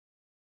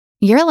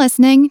You're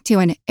listening to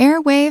an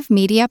Airwave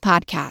Media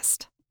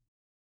Podcast.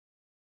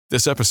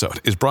 This episode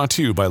is brought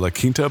to you by La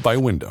Quinta by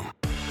Wyndham.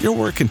 Your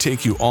work can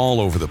take you all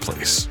over the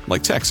place,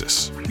 like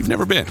Texas. You've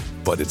never been,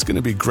 but it's going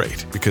to be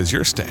great because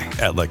you're staying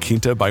at La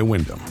Quinta by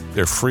Wyndham.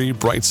 Their free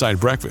Bright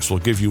Side breakfast will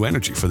give you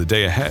energy for the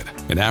day ahead.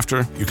 And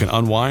after, you can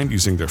unwind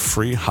using their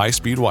free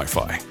high-speed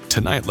Wi-Fi.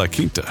 Tonight, La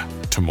Quinta.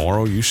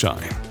 Tomorrow, you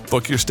shine.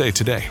 Book your stay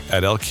today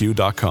at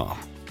lq.com.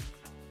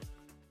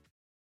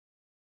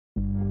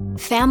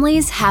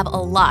 Families have a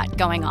lot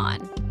going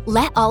on.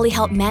 Let Ollie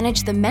help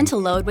manage the mental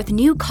load with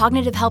new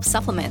cognitive help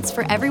supplements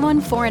for everyone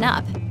 4 and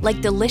up,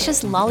 like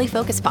delicious Lolly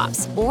Focus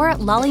Pops or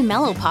Lolly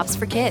Mellow Pops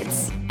for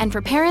kids. And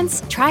for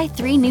parents, try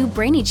 3 new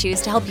Brainy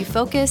Chews to help you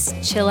focus,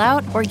 chill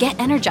out, or get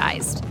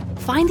energized.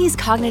 Find these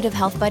cognitive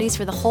health buddies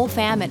for the whole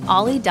fam at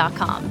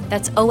ollie.com.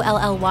 That's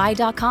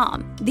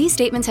OLLY.com. These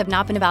statements have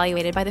not been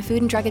evaluated by the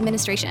Food and Drug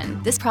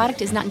Administration. This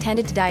product is not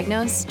intended to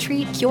diagnose,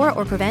 treat, cure,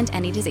 or prevent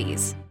any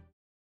disease.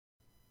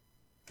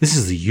 This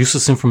is the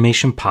Useless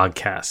Information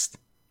Podcast.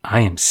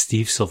 I am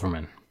Steve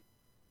Silverman.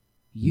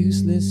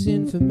 Useless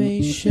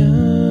information.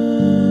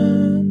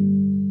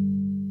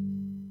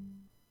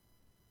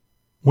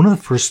 One of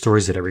the first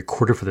stories that I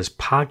recorded for this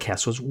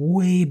podcast was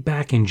way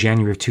back in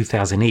January of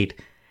 2008,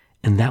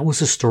 and that was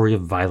the story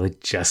of Violet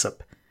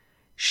Jessup.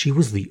 She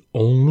was the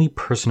only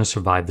person to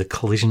survive the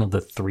collision of the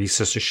 3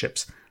 sister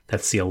ships.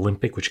 That's the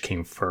Olympic, which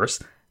came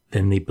first.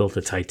 Then they built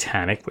the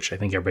Titanic, which I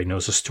think everybody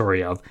knows the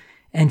story of.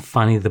 And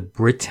finally the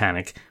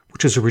Britannic,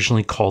 which was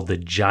originally called the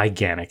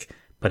Gigantic,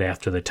 but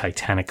after the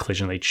Titanic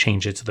collision they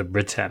changed it to the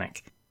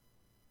Britannic.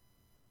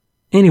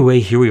 Anyway,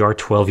 here we are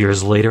 12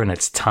 years later, and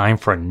it's time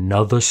for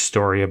another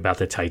story about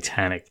the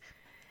Titanic.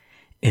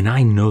 And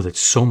I know that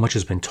so much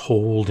has been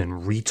told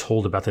and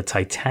retold about the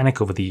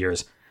Titanic over the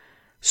years,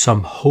 so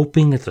I'm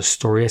hoping that the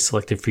story I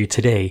selected for you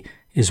today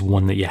is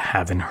one that you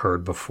haven't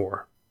heard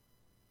before.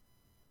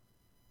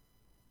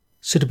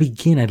 So to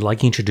begin, I'd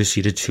like to introduce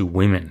you to 2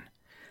 women.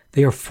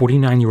 They are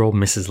 49-year-old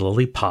Mrs.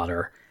 Lily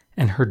Potter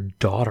and her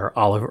daughter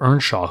Olive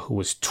Earnshaw, who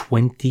was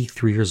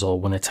 23 years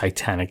old when the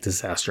Titanic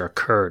disaster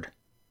occurred.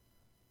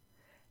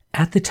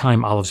 At the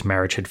time, Olive's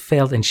marriage had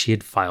failed and she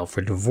had filed for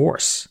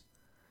divorce.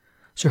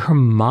 So her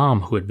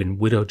mom, who had been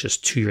widowed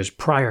just 2 years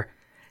prior,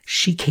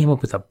 she came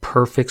up with a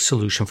perfect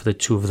solution for the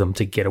 2 of them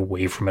to get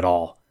away from it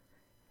all.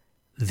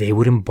 They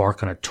would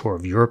embark on a tour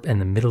of Europe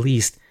and the Middle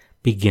East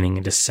beginning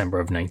in December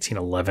of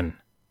 1911.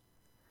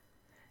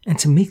 And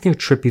to make their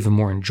trip even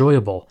more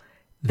enjoyable,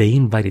 they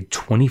invited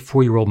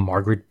 24-year-old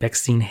Margaret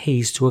Bechstein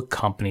Hayes to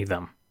accompany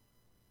them.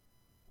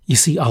 You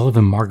see, Olive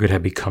and Margaret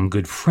had become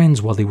good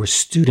friends while they were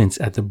students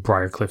at the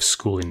Briarcliff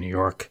School in New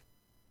York.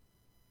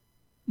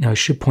 Now, I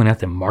should point out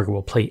that Margaret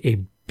will play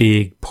a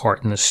big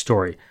part in the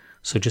story,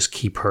 so just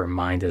keep her in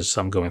mind as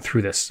I'm going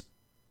through this.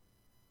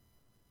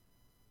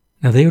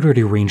 Now, they had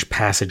already arranged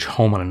passage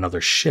home on another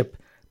ship,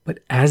 but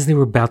as they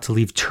were about to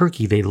leave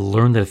Turkey, they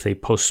learned that if they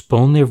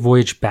postponed their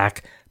voyage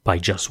back by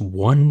just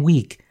 1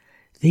 week,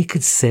 they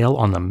could sail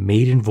on the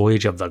maiden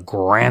voyage of the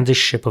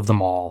grandest ship of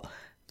them all,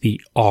 the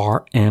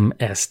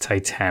RMS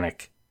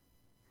Titanic.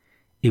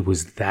 It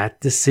was that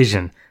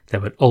decision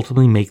that would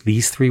ultimately make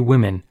these 3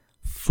 women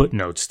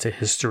footnotes to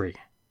history.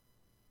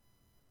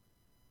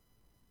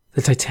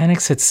 The Titanic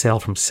set sail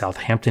from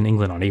Southampton,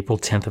 England on April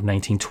 10th of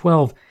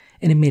 1912,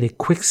 and it made a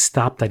quick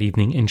stop that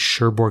evening in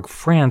Cherbourg,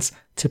 France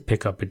to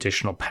pick up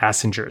additional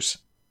passengers.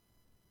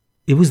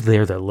 It was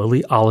there that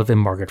Lily, Olive,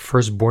 and Margaret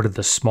first boarded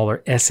the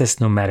smaller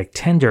SS Nomadic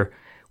tender,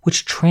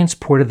 which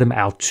transported them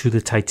out to the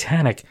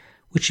Titanic,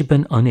 which had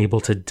been unable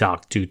to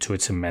dock due to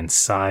its immense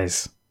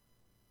size.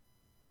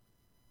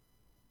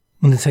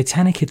 When the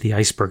Titanic hit the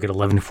iceberg at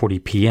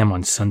 11:40 p.m.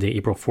 on Sunday,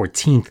 April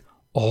 14th,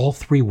 all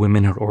 3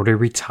 women had already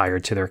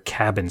retired to their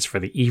cabins for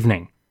the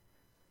evening.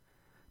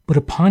 But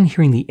upon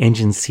hearing the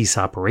engine cease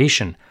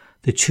operation,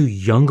 the 2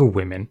 younger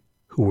women,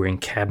 who were in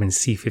cabin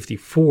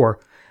C-54,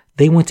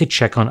 they went to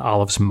check on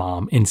Olive's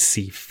mom in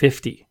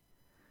C-50.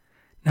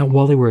 Now,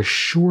 while they were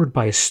assured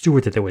by a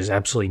steward that there was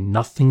absolutely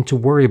nothing to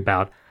worry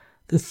about,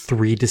 the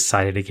 3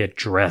 decided to get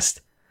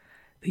dressed.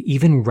 They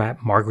even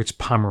wrapped Margaret's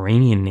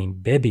Pomeranian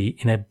named Bebby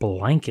in a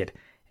blanket,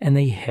 and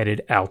they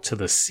headed out to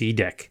the sea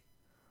deck.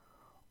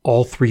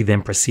 All 3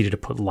 then proceeded to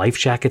put life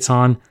jackets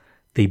on.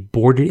 They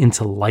boarded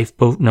into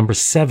lifeboat number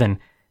 7,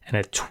 and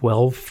at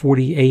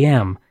 12:40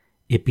 a.m.,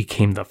 it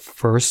became the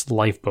first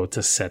lifeboat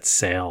to set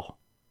sail.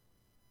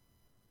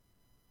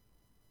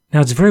 Now,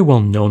 it's very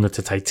well known that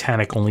the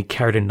Titanic only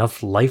carried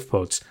enough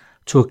lifeboats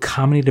to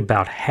accommodate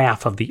about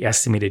half of the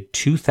estimated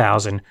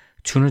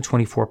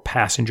 2,224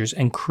 passengers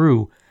and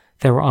crew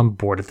that were on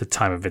board at the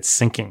time of its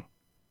sinking.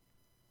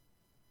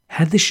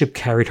 Had the ship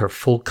carried her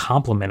full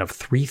complement of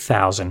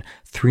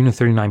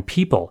 3,339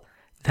 people,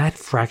 that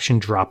fraction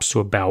drops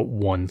to about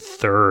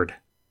 1/3.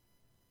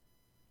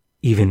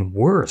 Even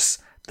worse,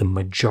 the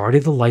majority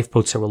of the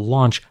lifeboats that were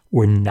launched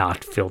were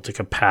not filled to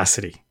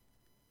capacity.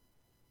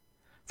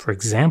 For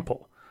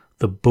example,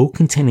 the boat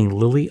containing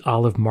Lily,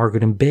 Olive,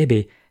 Margaret, and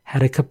Bebe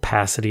had a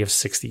capacity of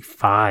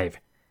 65.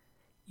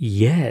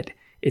 Yet,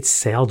 it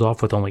sailed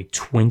off with only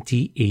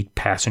 28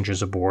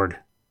 passengers aboard.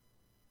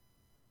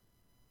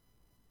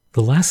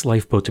 The last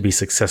lifeboat to be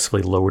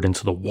successfully lowered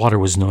into the water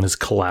was known as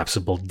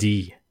Collapsible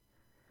D.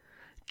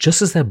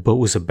 Just as that boat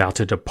was about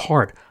to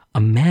depart,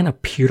 a man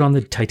appeared on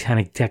the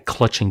Titanic deck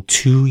clutching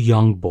 2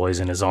 young boys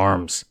in his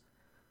arms.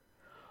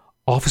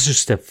 Officers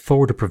stepped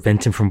forward to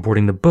prevent him from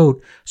boarding the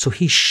boat, so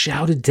he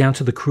shouted down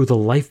to the crew of the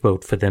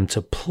lifeboat for them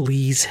to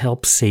please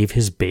help save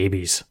his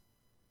babies.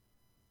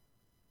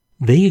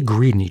 They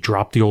agreed and he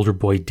dropped the older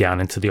boy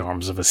down into the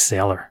arms of a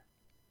sailor.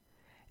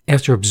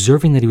 After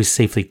observing that he was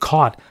safely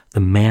caught, the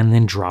man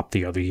then dropped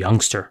the other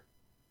youngster.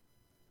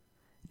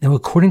 Now,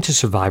 according to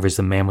survivors,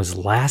 the man was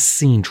last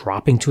seen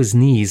dropping to his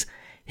knees,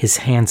 his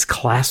hands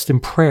clasped in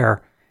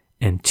prayer,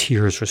 and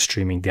tears were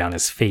streaming down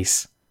his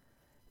face.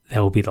 That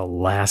will be the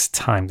last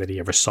time that he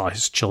ever saw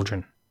his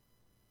children.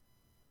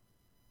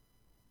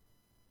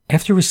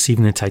 After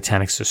receiving the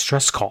Titanic's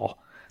distress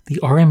call, the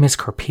RMS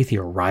Carpathia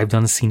arrived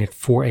on the scene at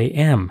 4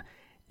 a.m.,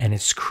 and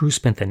its crew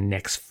spent the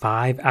next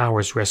 5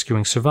 hours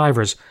rescuing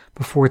survivors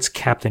before its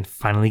captain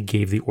finally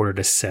gave the order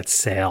to set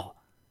sail.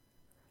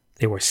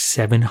 There were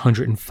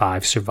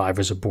 705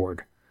 survivors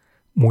aboard.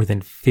 More than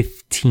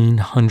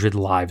 1,500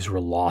 lives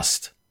were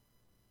lost.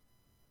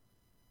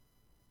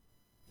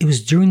 It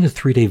was during the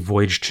 3-day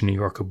voyage to New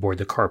York aboard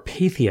the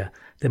Carpathia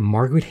that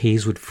Margaret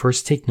Hayes would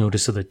first take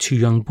notice of the 2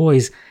 young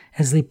boys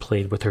as they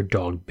played with her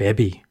dog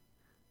Bebby.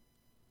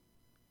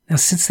 Now,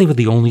 since they were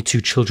the only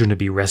 2 children to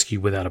be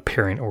rescued without a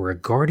parent or a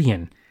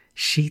guardian,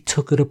 she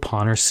took it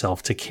upon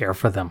herself to care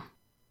for them.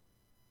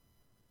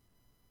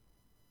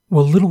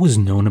 While little was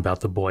known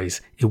about the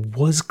boys, it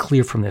was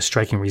clear from their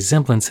striking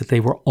resemblance that they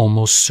were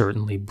almost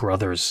certainly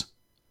brothers.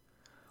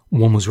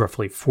 One was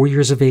roughly 4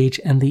 years of age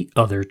and the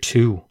other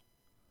 2.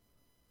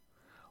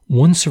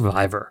 One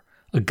survivor,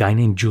 a guy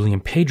named Julian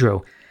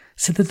Pedro,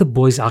 said that the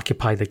boys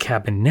occupied the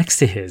cabin next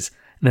to his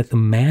and that the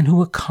man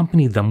who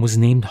accompanied them was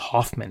named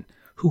Hoffman,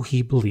 who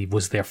he believed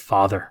was their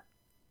father.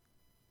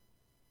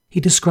 He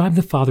described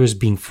the father as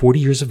being 40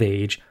 years of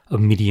age, of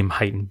medium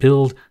height and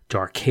build,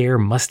 dark hair,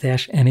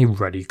 mustache, and a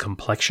ruddy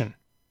complexion.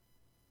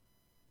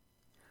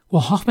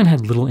 While Hoffman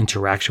had little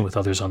interaction with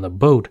others on the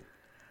boat,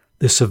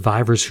 the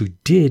survivors who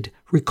did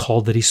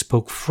recalled that he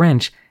spoke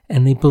French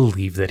and they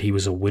believed that he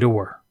was a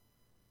widower.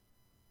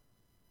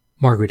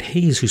 Margaret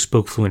Hayes, who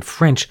spoke fluent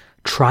French,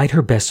 tried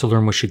her best to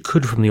learn what she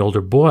could from the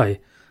older boy,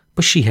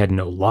 but she had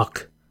no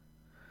luck.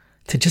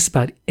 To just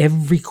about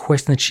every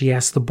question that she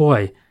asked the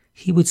boy,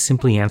 he would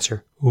simply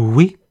answer,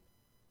 oui.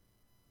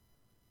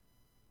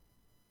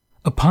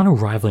 Upon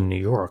arrival in New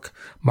York,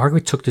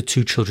 Margaret took the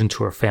 2 children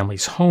to her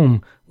family's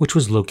home, which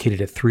was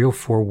located at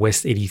 304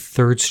 West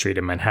 83rd Street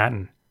in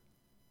Manhattan.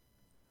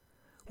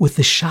 With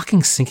the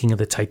shocking sinking of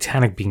the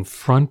Titanic being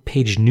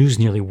front-page news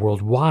nearly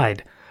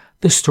worldwide,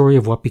 the story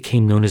of what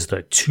became known as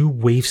the 2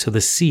 waifs of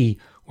the sea,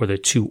 or the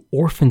 2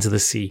 orphans of the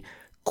sea,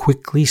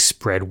 quickly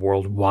spread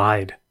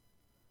worldwide.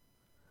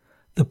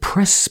 The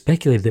press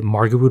speculated that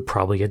Margaret would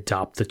probably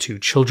adopt the 2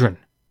 children.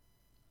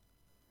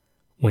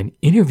 When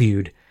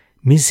interviewed,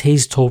 Ms.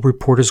 Hayes told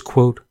reporters,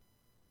 quote,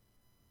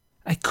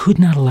 "I could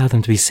not allow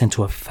them to be sent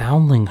to a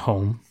foundling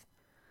home.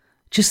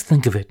 Just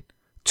think of it,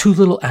 2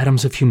 little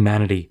atoms of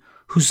humanity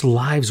whose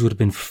lives would have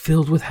been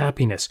filled with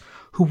happiness,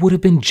 who would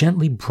have been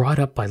gently brought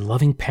up by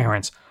loving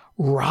parents,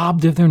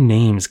 robbed of their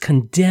names,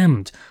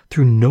 condemned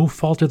through no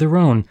fault of their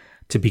own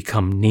to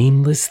become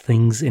nameless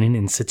things in an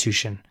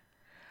institution.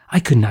 I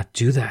could not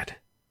do that."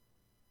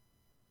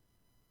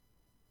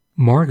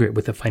 Margaret,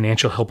 with the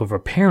financial help of her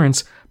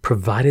parents,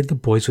 provided the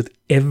boys with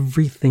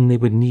everything they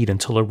would need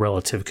until a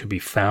relative could be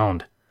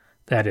found.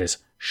 That is,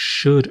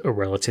 should a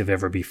relative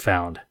ever be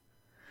found.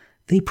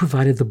 They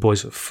provided the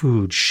boys with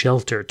food,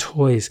 shelter,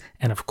 toys,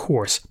 and of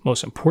course,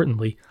 most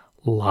importantly,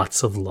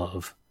 lots of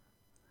love.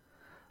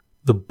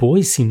 The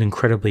boys seemed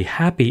incredibly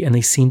happy, and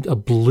they seemed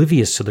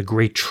oblivious to the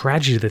great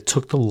tragedy that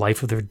took the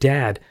life of their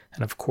dad,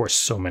 and of course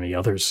so many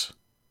others.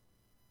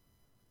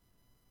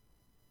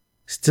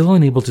 Still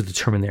unable to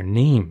determine their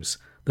names,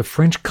 the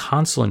French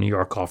consul in New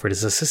York offered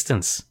his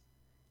assistance.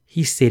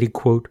 He stated,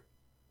 quote,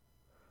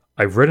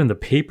 "I've read in the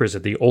papers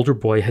that the older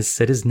boy has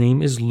said his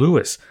name is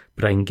Louis,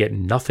 but I can get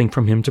nothing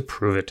from him to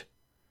prove it.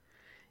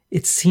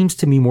 It seems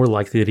to me more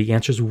likely that he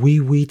answers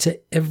oui, oui to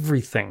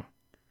everything.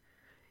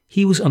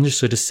 He was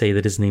understood to say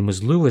that his name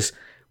was Louis,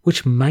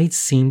 which might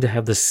seem to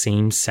have the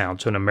same sound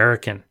to an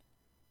American.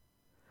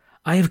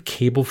 I have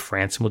cabled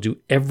France and will do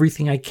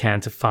everything I can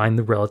to find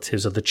the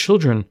relatives of the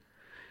children,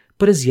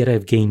 but as yet I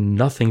have gained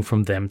nothing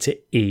from them to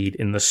aid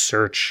in the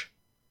search."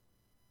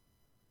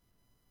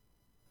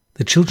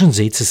 The Children's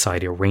Aid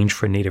Society arranged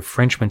for a native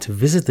Frenchman to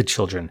visit the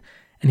children,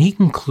 and he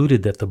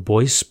concluded that the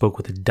boys spoke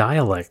with a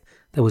dialect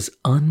that was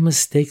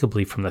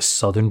unmistakably from the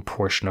southern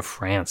portion of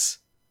France.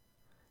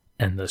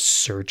 And the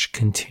search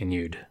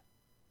continued.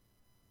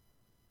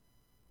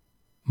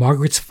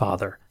 Margaret's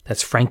father,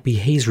 that's Frank B.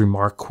 Hayes,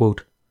 remarked,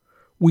 quote,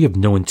 "We have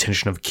no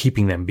intention of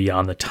keeping them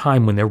beyond the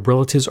time when their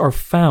relatives are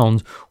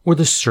found or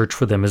the search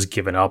for them is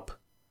given up.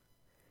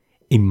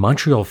 A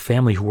Montreal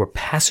family who were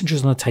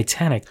passengers on the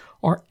Titanic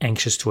are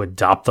anxious to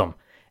adopt them,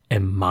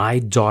 and my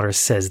daughter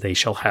says they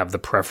shall have the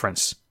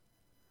preference.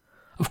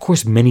 Of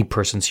course, many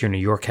persons here in New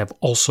York have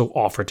also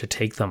offered to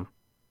take them.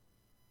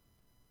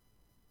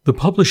 The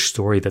published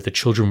story that the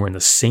children were in the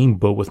same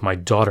boat with my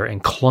daughter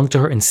and clung to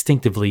her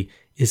instinctively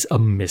is a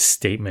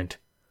misstatement.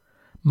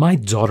 My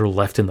daughter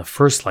left in the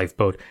first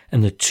lifeboat,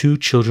 and the 2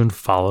 children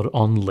followed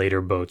on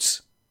later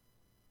boats.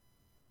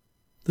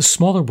 The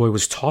smaller boy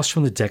was tossed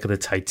from the deck of the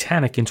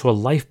Titanic into a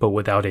lifeboat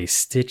without a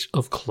stitch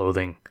of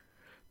clothing.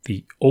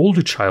 The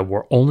older child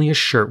wore only a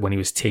shirt when he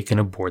was taken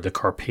aboard the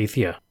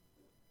Carpathia.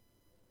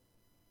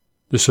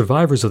 The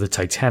survivors of the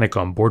Titanic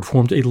on board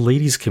formed a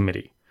ladies'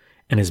 committee,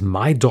 and as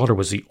my daughter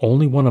was the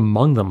only one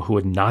among them who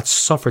had not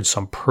suffered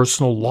some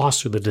personal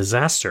loss through the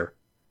disaster,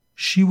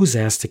 she was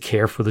asked to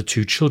care for the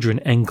 2 children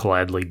and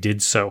gladly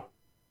did so.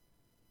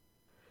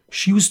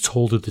 She was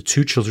told that the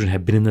 2 children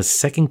had been in the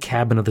second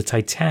cabin of the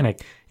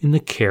Titanic in the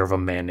care of a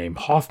man named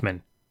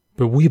Hoffman,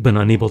 but we have been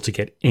unable to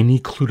get any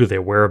clue to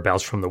their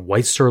whereabouts from the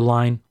White Star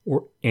Line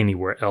or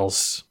anywhere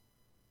else.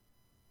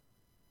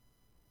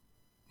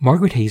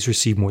 Margaret Hayes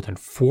received more than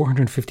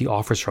 450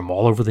 offers from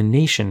all over the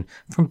nation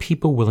from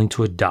people willing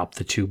to adopt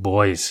the 2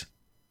 boys.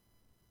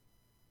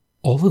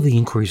 All of the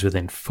inquiries were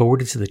then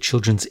forwarded to the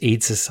Children's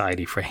Aid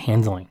Society for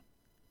handling.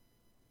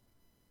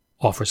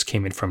 Offers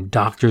came in from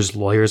doctors,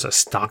 lawyers, a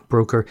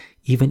stockbroker,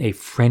 even a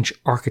French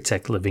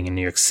architect living in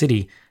New York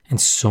City,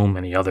 and so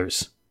many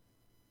others.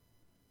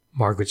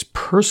 Margaret's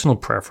personal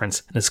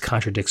preference, and this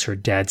contradicts her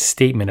dad's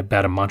statement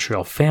about a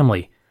Montreal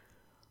family,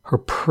 her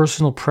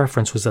personal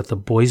preference was that the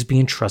boys be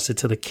entrusted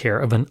to the care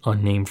of an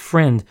unnamed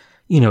friend,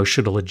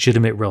 should a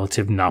legitimate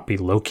relative not be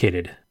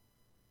located.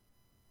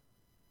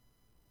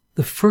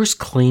 The first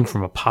claim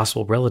from a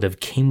possible relative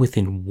came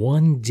within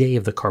 1 day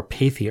of the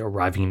Carpathia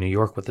arriving in New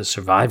York with the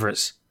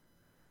survivors.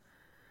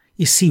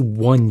 You see,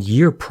 1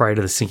 year prior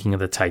to the sinking of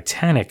the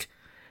Titanic,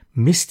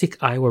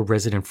 Mystic, Iowa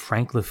resident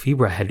Frank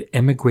Lefebvre had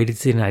emigrated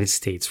to the United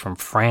States from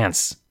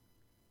France.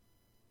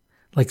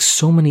 Like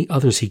so many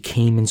others, he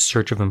came in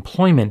search of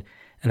employment,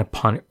 and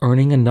upon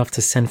earning enough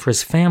to send for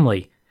his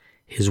family,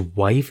 his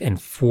wife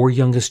and 4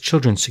 youngest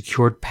children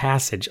secured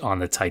passage on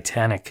the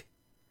Titanic.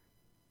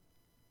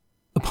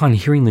 Upon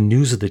hearing the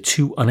news of the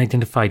 2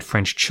 unidentified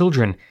French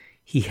children,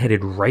 he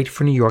headed right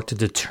for New York to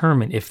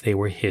determine if they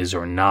were his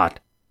or not.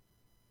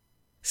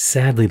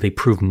 Sadly, they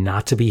proved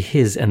not to be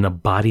his, and the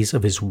bodies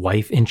of his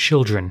wife and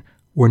children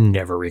were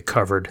never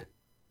recovered.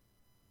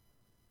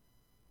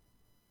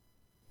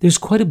 There's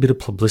quite a bit of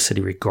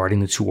publicity regarding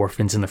the 2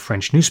 orphans in the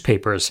French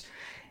newspapers,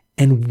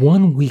 and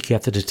 1 week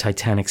after the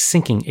Titanic's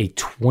sinking, a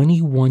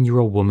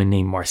 21-year-old woman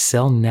named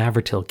Marcelle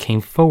Navratil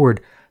came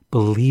forward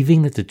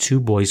believing that the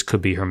 2 boys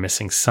could be her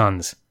missing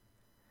sons.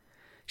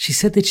 She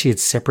said that she had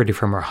separated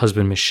from her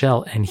husband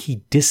Michel and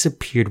he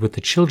disappeared with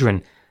the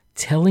children,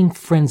 telling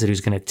friends that he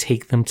was going to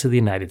take them to the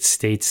United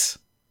States.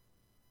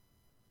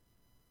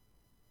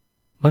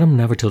 Madame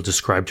Navratil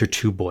described her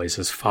 2 boys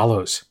as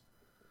follows.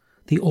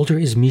 The older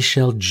is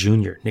Michel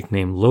Jr.,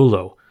 nicknamed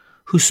Lolo,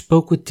 who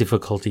spoke with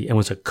difficulty and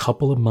was a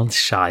couple of months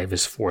shy of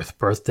his 4th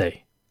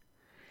birthday.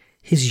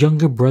 His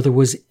younger brother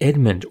was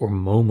Edmund, or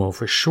Momo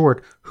for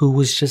short, who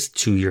was just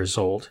 2 years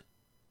old.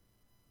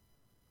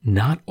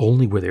 Not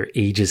only were their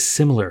ages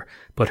similar,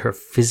 but her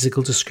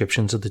physical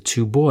descriptions of the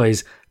 2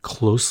 boys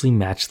closely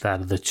matched that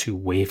of the 2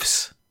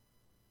 waifs.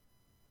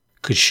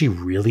 Could she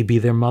really be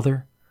their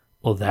mother?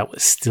 Well, that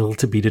was still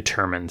to be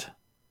determined.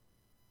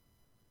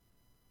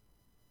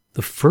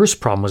 The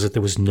first problem was that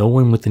there was no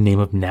one with the name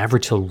of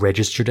Navratil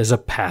registered as a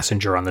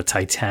passenger on the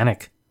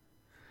Titanic.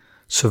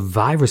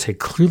 Survivors had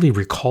clearly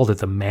recalled that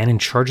the man in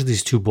charge of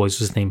these 2 boys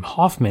was named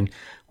Hoffman,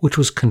 which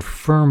was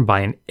confirmed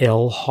by an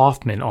L.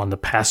 Hoffman on the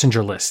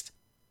passenger list.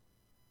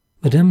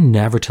 Madame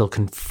Navratil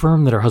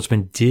confirmed that her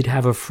husband did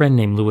have a friend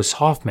named Louis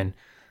Hoffman,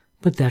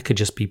 but that could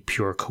just be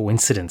pure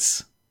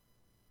coincidence.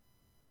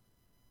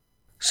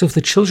 So if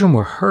the children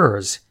were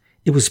hers,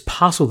 it was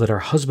possible that her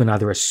husband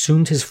either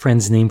assumed his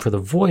friend's name for the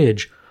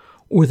voyage,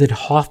 or that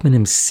Hoffman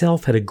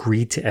himself had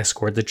agreed to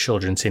escort the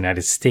children to the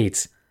United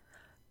States.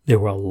 There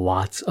were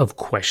lots of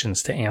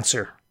questions to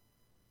answer.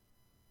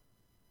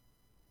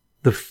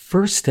 The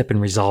first step in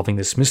resolving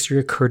this mystery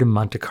occurred in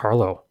Monte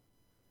Carlo.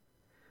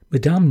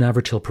 Madame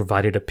Navratil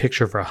provided a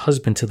picture of her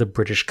husband to the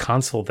British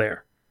consul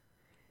there.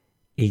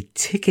 A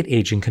ticket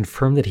agent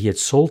confirmed that he had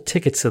sold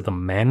tickets to the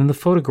man in the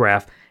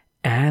photograph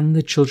and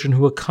the children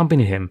who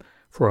accompanied him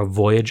for a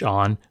voyage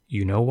on,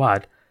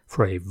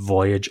 for a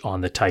voyage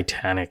on the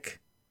Titanic.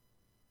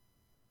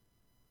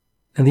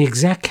 Now, the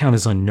exact count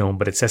is unknown,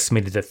 but it's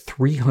estimated that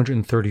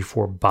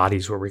 334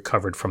 bodies were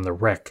recovered from the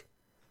wreck.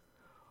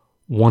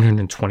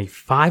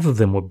 125 of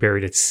them were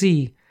buried at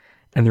sea,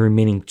 and the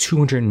remaining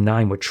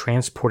 209 were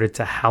transported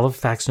to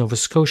Halifax, Nova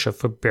Scotia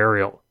for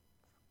burial.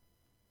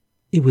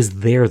 It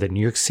was there that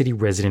New York City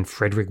resident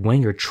Frederick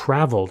Wenger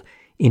traveled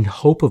in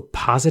hope of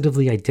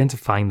positively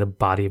identifying the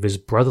body of his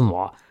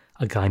brother-in-law,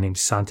 a guy named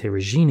Sante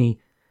Regini,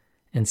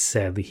 and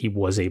sadly he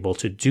was able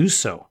to do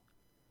so.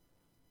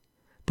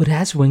 But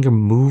as Wenger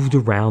moved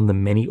around the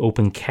many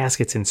open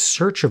caskets in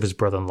search of his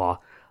brother-in-law,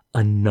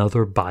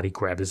 another body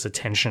grabbed his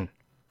attention.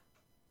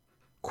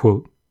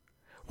 Quote,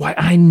 "Why,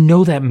 I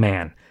know that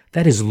man.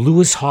 That is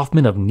Louis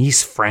Hoffman of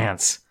Nice,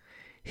 France.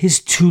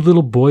 His 2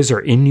 little boys are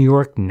in New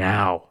York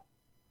now."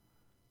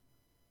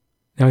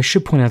 Now, I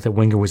should point out that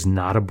Wenger was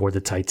not aboard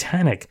the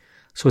Titanic,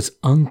 so it's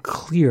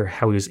unclear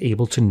how he was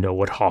able to know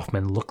what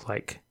Hoffman looked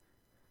like.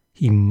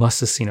 He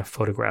must have seen a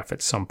photograph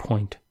at some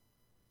point.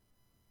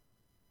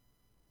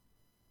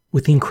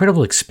 With the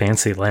incredible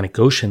expanse of the Atlantic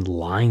Ocean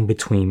lying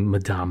between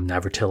Madame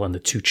Navratil and the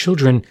 2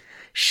 children,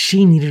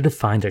 she needed to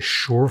find a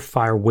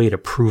surefire way to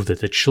prove that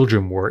the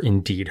children were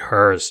indeed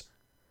hers.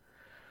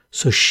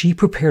 So she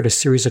prepared a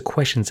series of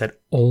questions that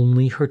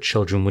only her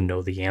children would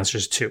know the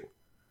answers to.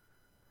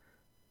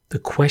 The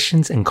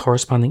questions and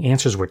corresponding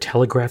answers were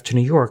telegraphed to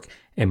New York,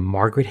 and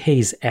Margaret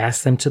Hayes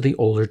asked them to the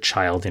older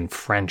child in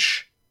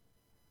French.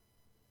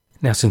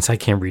 Now, since I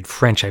can't read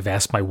French, I've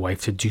asked my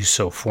wife to do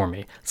so for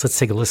me. So let's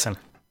take a listen.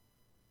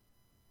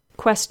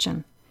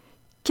 Question.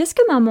 Qu'est-ce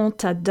que maman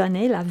t'a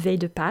donné la veille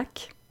de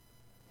Pâques?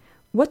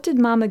 What did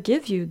Mama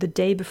give you the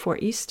day before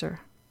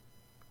Easter?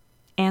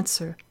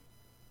 Answer.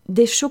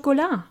 Des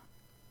chocolats.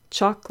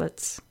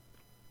 Chocolates.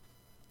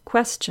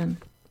 Question.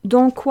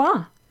 Dans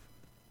quoi?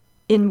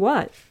 In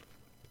what?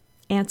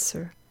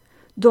 Answer.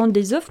 Dans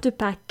des œufs de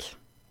Pâques.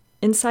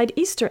 Inside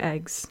Easter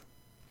eggs.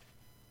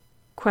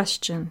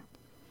 Question.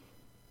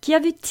 Qu'y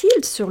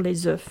avait-il sur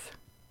les œufs?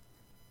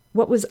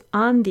 What was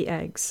on the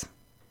eggs?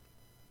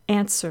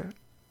 Answer.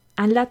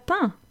 Un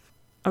lapin.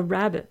 A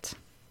rabbit.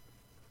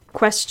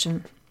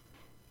 Question.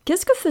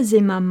 Qu'est-ce que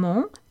faisait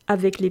maman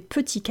avec les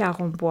petits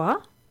quarts en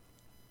bois?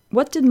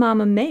 What did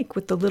Mama make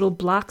with the little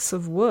blocks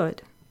of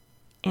wood?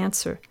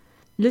 Answer.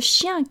 Le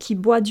chien qui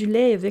boit du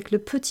lait avec le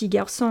petit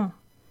garçon.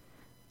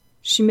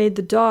 She made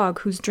the dog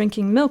who's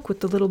drinking milk with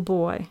the little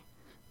boy.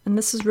 And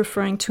this is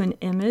referring to an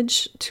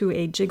image to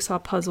a jigsaw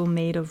puzzle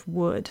made of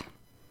wood.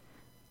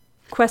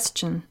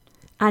 Question.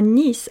 À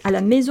Nice, à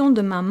la maison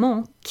de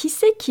maman, qui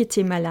c'est qui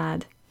était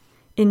malade?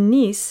 In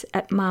Nice,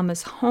 at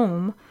Mama's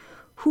home,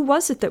 who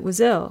was it that was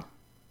ill?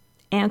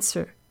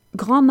 Answer.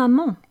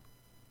 Grand-maman.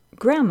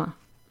 Grandma.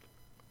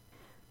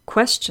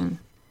 Question.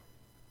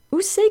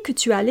 Où c'est que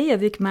tu allais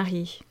avec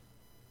Marie?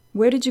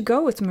 Where did you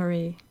go with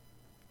Marie?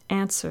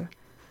 Answer.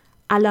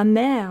 À la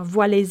mer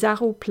voir les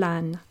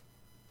aéroplanes.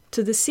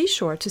 To the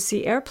seashore to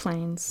see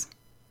airplanes.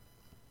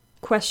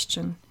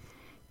 Question.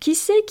 Qui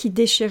c'est qui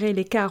déchirait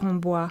les quarts en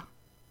bois?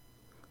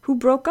 Who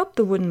broke up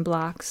the wooden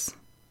blocks?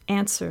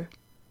 Answer.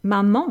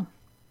 Maman.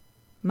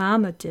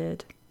 Mama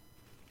did.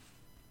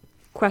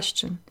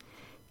 Question.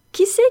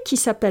 Qui c'est qui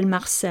s'appelle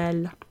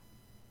Marcel?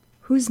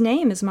 Whose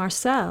name is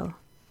Marcel?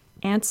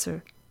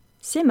 Answer.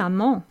 C'est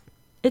maman.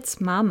 It's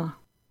Mama.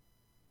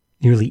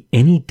 Nearly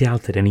any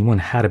doubt that anyone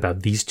had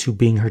about these 2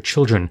 being her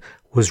children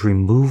was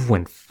removed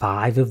when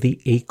 5 of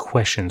the 8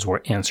 questions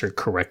were answered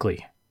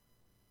correctly.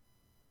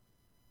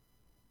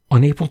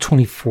 On April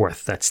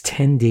 24th, that's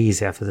 10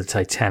 days after the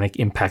Titanic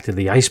impacted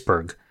the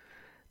iceberg,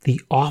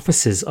 the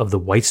offices of the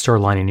White Star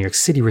Line in New York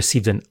City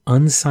received an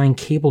unsigned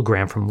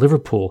cablegram from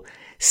Liverpool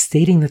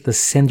stating that the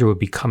sender would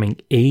be coming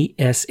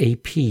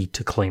ASAP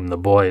to claim the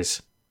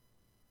boys.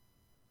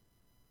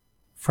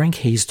 Frank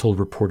Hayes told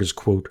reporters,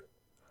 quote,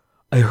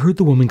 "I heard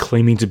the woman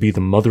claiming to be the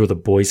mother of the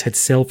boys had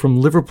sailed from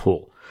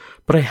Liverpool,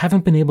 but I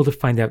haven't been able to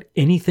find out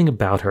anything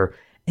about her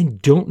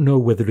and don't know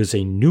whether there's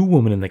a new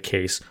woman in the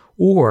case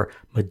or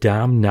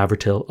Madame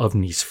Navratil of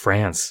Nice,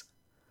 France.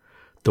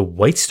 The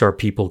White Star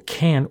people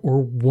can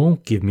or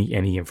won't give me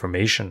any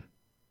information."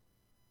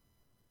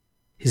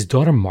 His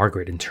daughter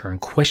Margaret, in turn,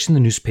 questioned the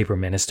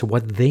newspapermen as to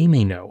what they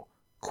may know.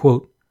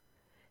 Quote,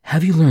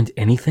 "Have you learned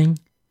anything?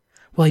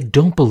 Well, I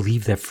don't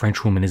believe that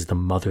Frenchwoman is the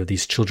mother of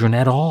these children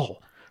at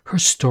all. Her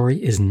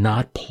story is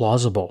not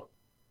plausible."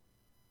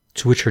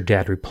 To which her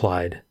dad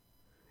replied,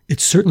 "It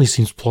certainly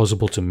seems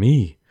plausible to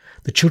me.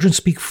 The children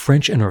speak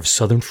French and are of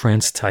southern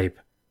France type.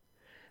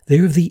 They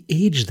are of the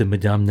age that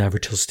Madame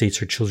Navratil states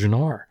her children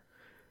are.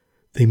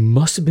 They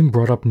must have been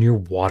brought up near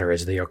water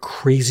as they are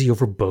crazy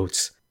over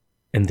boats,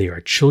 and they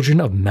are children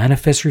of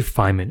manifest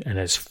refinement and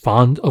as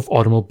fond of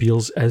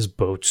automobiles as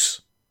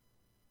boats."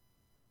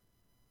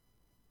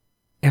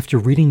 After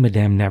reading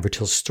Madame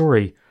Navratil's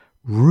story,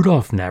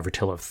 Rudolph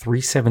Navratil of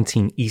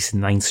 317 East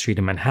 9th Street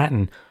in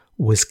Manhattan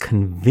was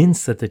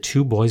convinced that the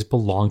 2 boys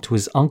belonged to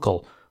his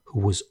uncle,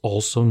 who was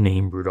also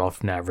named Rudolph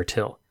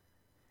Navratil.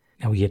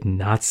 Now, he had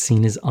not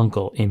seen his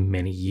uncle in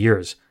many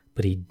years,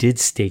 but he did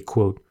state,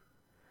 quote,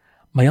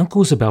 "My uncle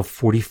was about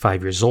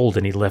 45 years old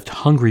and he left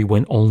Hungary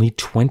when only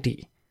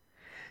 20.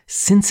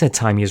 Since that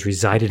time, he has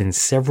resided in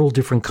several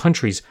different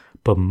countries,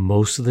 but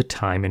most of the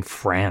time in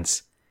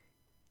France."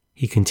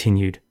 He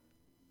continued,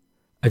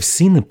 "I've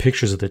seen the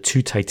pictures of the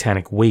 2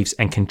 Titanic waifs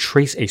and can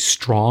trace a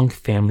strong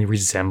family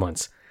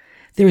resemblance.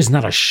 There is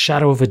not a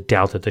shadow of a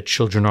doubt that the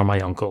children are my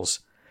uncle's.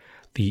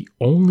 The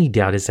only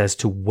doubt is as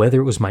to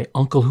whether it was my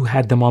uncle who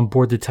had them on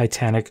board the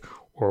Titanic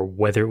or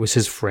whether it was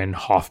his friend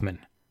Hoffman."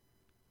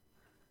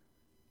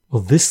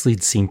 Well, this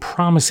lead seemed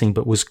promising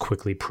but was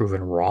quickly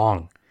proven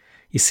wrong.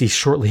 You see,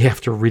 shortly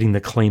after reading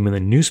the claim in the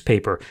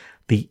newspaper,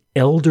 the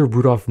elder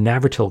Rudolph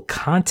Navratil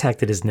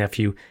contacted his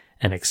nephew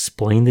and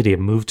explained that he had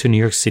moved to New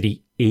York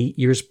City 8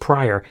 years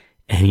prior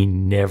and he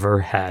never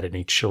had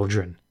any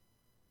children.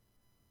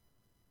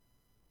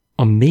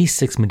 On May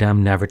 6,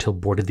 Madame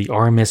Navratil boarded the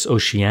RMS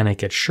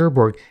Oceanic at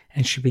Cherbourg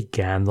and she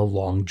began the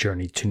long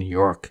journey to New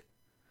York.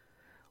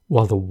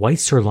 While the White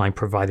Star Line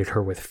provided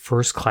her with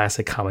first-class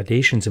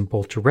accommodations in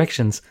both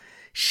directions,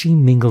 she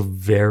mingled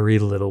very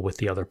little with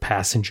the other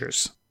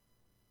passengers.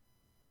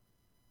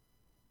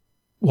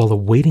 While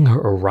awaiting her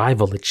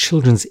arrival, the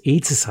Children's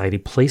Aid Society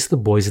placed the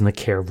boys in the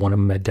care of one of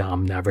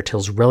Madame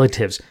Navratil's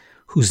relatives,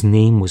 whose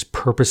name was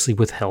purposely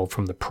withheld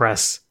from the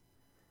press.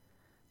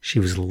 She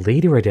was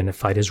later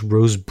identified as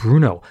Rose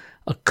Bruno,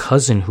 a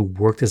cousin who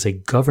worked as a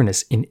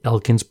governess in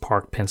Elkins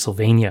Park,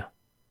 Pennsylvania.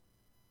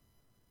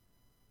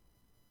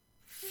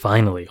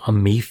 Finally,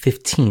 on May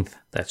 15th,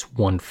 that's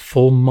 1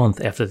 full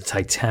month after the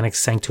Titanic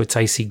sank to its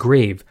icy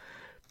grave,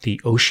 the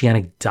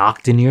Oceanic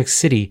docked in New York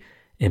City,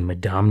 and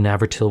Madame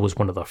Navratil was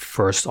one of the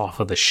first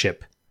off of the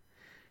ship.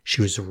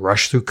 She was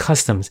rushed through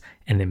customs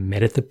and then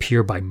met at the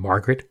pier by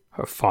Margaret,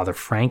 her father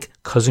Frank,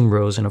 cousin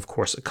Rose, and of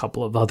course a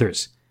couple of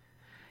others.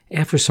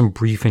 After some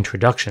brief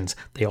introductions,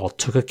 they all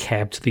took a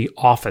cab to the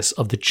office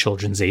of the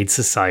Children's Aid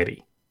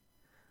Society.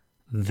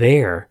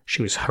 There,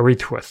 she was hurried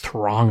through a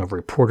throng of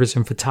reporters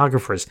and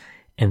photographers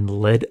and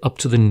led up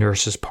to the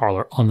nurse's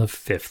parlor on the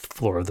 5th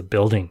floor of the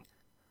building.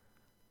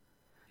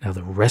 Now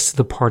the rest of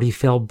the party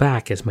fell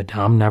back as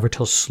Madame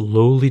Navratil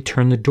slowly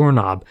turned the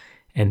doorknob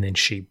and then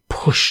she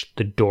pushed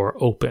the door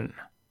open.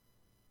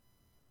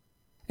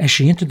 As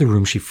she entered the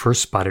room, she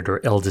first spotted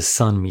her eldest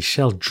son,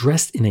 Michel,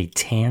 dressed in a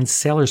tan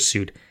sailor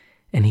suit,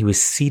 and he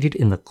was seated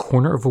in the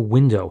corner of a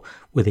window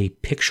with a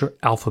picture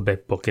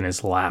alphabet book in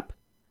his lap.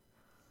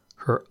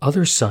 Her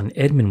other son,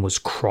 Edmund, was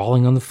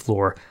crawling on the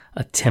floor,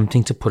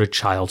 attempting to put a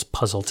child's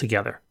puzzle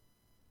together.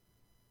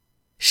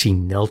 She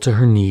knelt to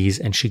her knees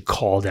and she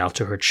called out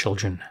to her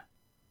children.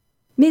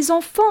 Mes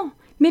enfants,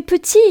 mes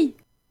petits!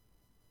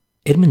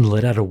 Edmund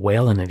let out a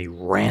wail and then he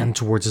ran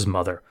towards his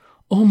mother.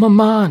 Oh,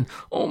 maman!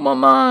 Oh,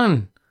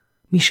 maman!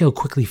 Michel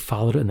quickly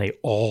followed and they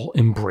all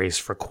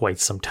embraced for quite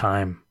some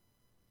time.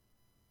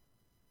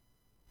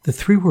 The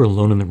three were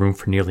alone in the room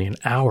for nearly an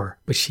hour,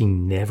 but she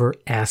never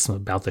asked them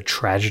about the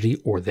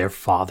tragedy or their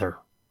father.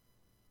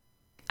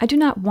 I do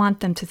not want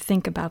them to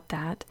think about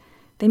that.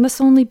 They must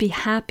only be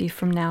happy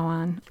from now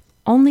on.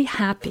 Only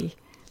happy.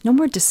 No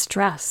more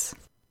distress.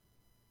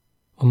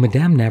 While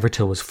Madame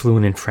Navratil was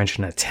fluent in French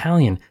and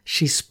Italian,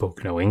 she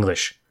spoke no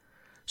English.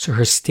 So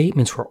her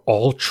statements were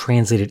all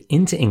translated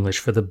into English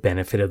for the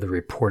benefit of the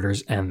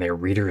reporters and their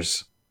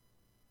readers.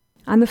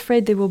 I'm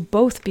afraid they will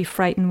both be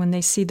frightened when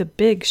they see the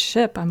big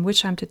ship on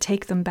which I'm to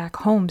take them back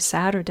home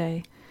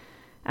Saturday.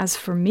 As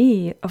for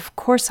me, of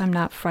course I'm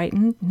not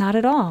frightened, not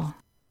at all.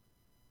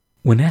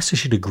 When asked if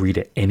she'd agree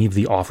to any of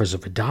the offers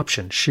of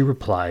adoption, she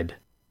replied,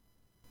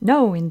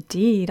 No,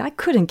 indeed, I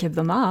couldn't give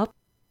them up.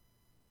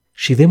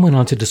 She then went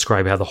on to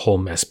describe how the whole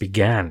mess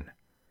began.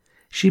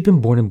 She'd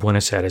been born in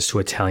Buenos Aires to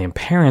Italian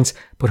parents,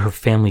 but her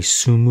family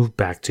soon moved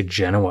back to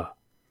Genoa.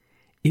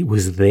 It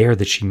was there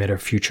that she met her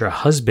future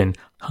husband,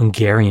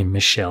 Hungarian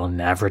Michel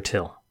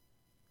Navratil.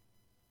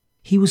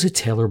 He was a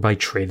tailor by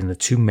trade and the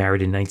two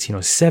married in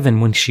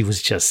 1907 when she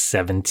was just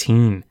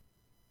 17.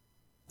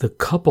 The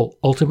couple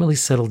ultimately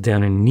settled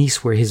down in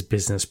Nice where his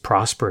business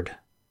prospered.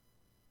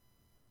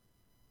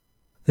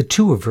 The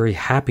two were very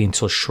happy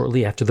until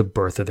shortly after the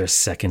birth of their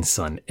second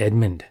son,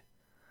 Edmund.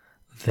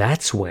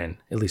 That's when,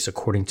 at least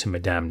according to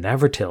Madame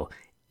Navratil,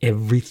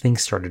 everything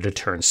started to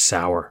turn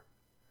sour.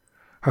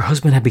 Her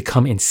husband had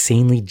become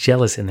insanely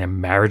jealous and their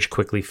marriage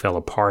quickly fell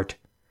apart.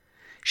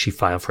 She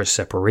filed for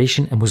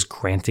separation and was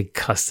granted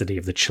custody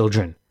of the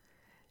children.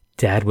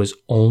 Dad was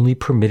only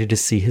permitted to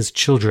see his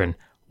children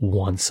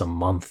once a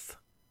month.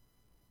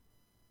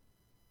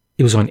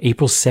 It was on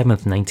April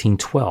 7th,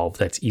 1912,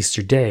 that's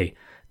Easter Day,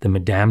 that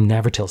Madame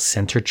Navratil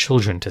sent her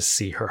children to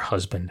see her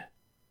husband.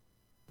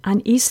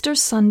 On Easter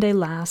Sunday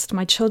last,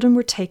 my children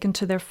were taken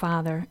to their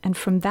father, and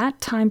from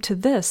that time to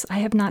this I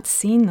have not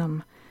seen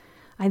them.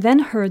 I then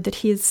heard that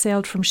he had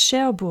sailed from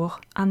Cherbourg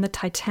on the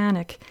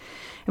Titanic,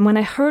 and when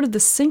I heard of the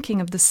sinking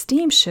of the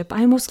steamship,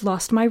 I almost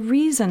lost my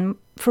reason,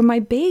 for my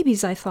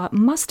babies, I thought,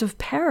 must have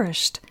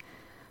perished.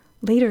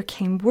 Later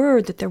came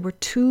word that there were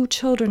 2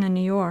 children in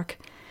New York,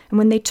 and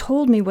when they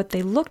told me what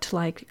they looked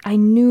like, I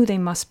knew they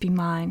must be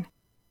mine.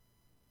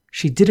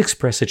 She did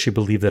express that she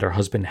believed that her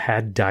husband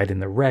had died in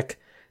the wreck,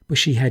 but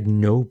she had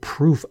no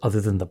proof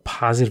other than the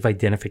positive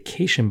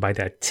identification by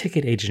that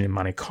ticket agent in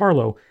Monte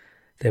Carlo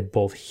that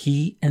both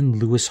he and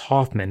Louis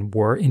Hoffman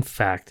were, in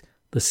fact,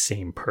 the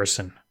same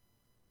person.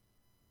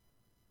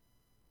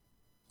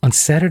 On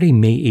Saturday,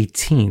 May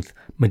 18th,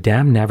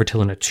 Madame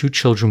Navratil and her 2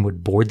 children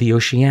would board the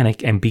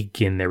Oceanic and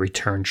begin their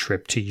return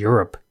trip to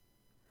Europe.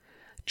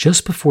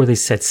 Just before they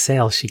set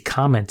sail, she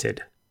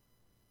commented,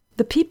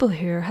 The people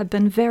here have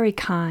been very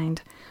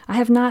kind. I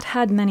have not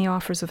had many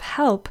offers of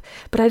help,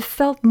 but I've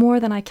felt more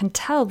than I can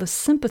tell the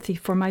sympathy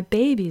for my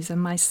babies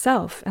and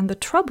myself and the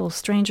trouble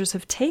strangers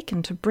have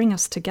taken to bring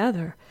us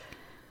together.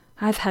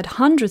 I've had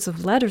hundreds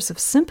of letters of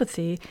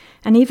sympathy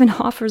and even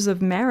offers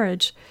of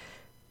marriage.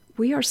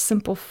 We are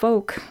simple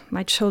folk,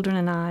 my children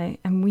and I,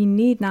 and we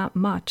need not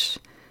much.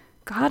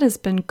 God has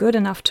been good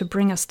enough to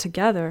bring us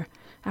together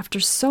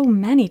after so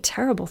many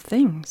terrible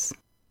things."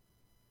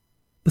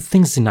 But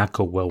things did not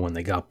go well when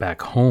they got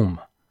back home.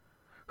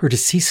 Her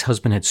deceased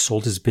husband had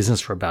sold his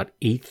business for about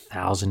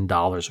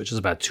 $8,000, which is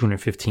about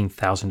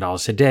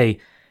 $215,000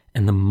 today,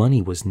 and the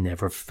money was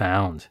never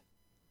found.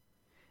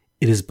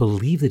 It is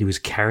believed that he was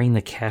carrying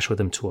the cash with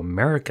him to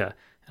America,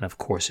 and of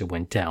course it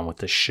went down with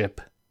the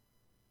ship.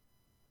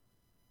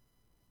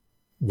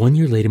 1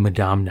 year later,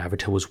 Madame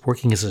Navratil was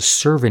working as a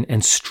servant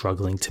and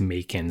struggling to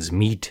make ends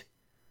meet.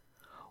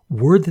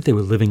 Word that they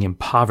were living in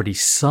poverty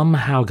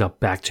somehow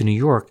got back to New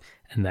York,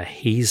 and the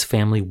Hayes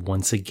family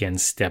once again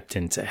stepped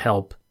in to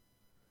help.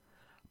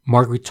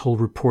 Margaret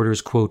told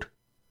reporters, quote,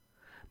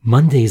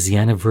 "Monday is the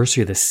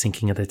anniversary of the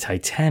sinking of the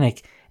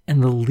Titanic,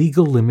 and the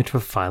legal limit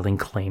for filing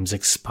claims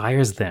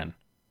expires then.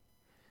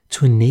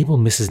 To enable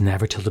Mrs.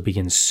 Navratil to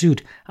begin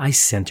suit, I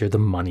sent her the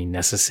money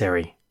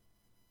necessary."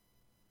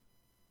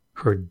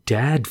 Her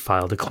dad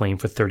filed a claim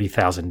for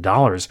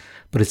 $30,000,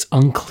 but it's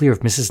unclear if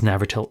Mrs.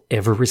 Navratil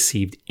ever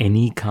received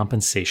any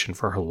compensation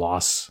for her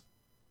loss.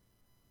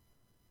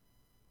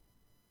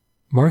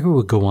 Margaret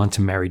would go on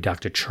to marry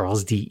Dr.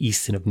 Charles D.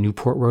 Easton of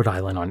Newport, Rhode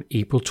Island on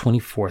April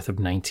 24th of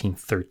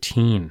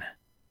 1913.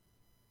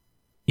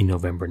 In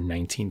November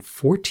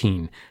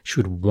 1914, she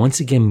would once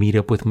again meet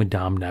up with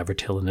Madame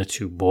Navratil and the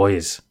two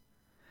boys.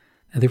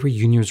 Now, their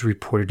reunion was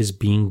reported as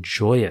being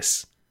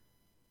joyous.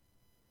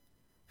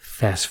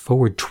 Fast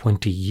forward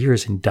 20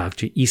 years, and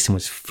Dr. Easton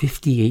was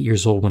 58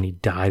 years old when he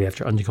died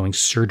after undergoing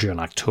surgery on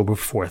October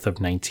 4th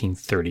of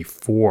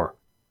 1934.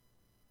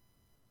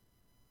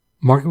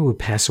 Margaret would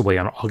pass away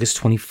on August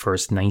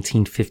 21st,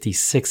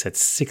 1956 at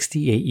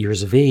 68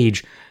 years of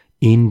age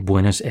in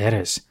Buenos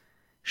Aires.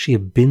 She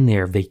had been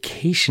there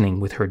vacationing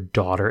with her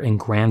daughter and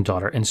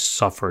granddaughter and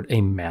suffered a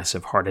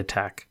massive heart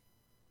attack.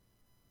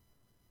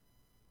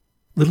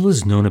 Little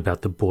is known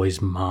about the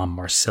boys' mom,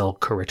 Marcelle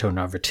Corretto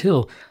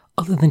Navratil,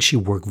 other than she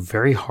worked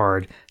very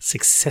hard,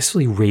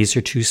 successfully raised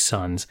her two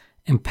sons,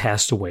 and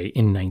passed away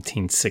in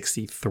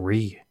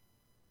 1963.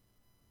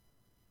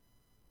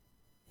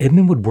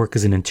 Edmund would work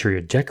as an interior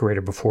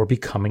decorator before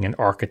becoming an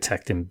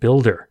architect and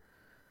builder.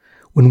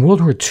 When World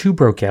War II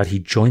broke out, he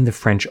joined the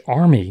French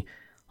army.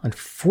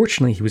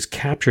 Unfortunately, he was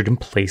captured and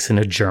placed in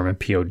a German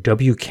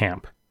POW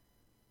camp.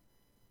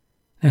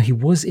 Now, he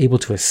was able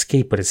to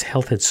escape, but his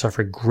health had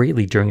suffered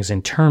greatly during his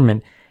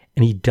internment,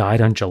 and he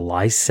died on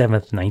July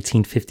 7th,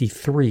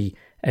 1953,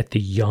 at the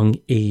young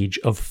age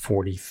of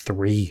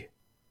 43.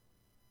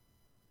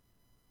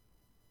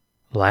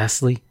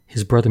 Lastly,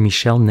 his brother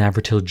Michel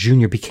Navratil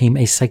Jr. became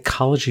a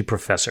psychology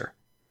professor.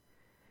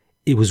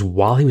 It was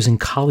while he was in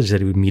college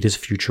that he would meet his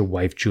future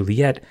wife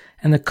Juliette,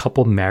 and the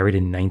couple married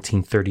in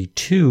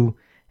 1932,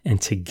 and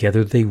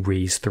together they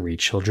raised 3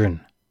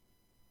 children.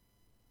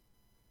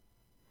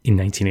 In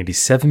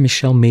 1987,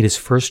 Michel made his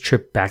first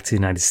trip back to the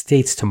United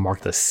States to mark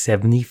the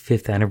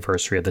 75th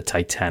anniversary of the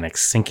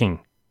Titanic's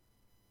sinking.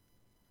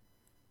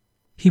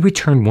 He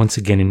returned once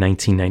again in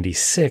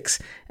 1996,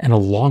 and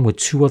along with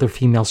 2 other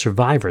female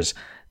survivors,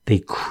 they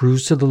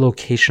cruised to the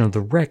location of the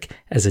wreck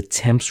as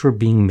attempts were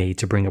being made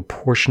to bring a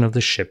portion of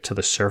the ship to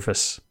the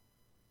surface.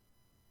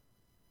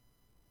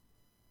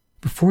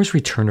 Before his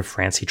return to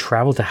France, he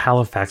traveled to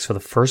Halifax for the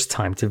first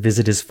time to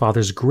visit his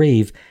father's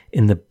grave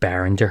in the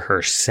Baron de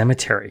Hirsch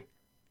Cemetery.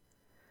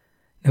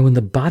 Now, when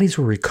the bodies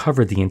were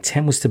recovered, the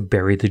intent was to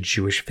bury the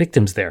Jewish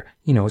victims there.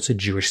 It's a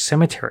Jewish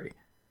cemetery.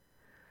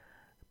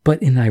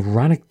 But in an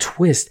ironic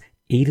twist,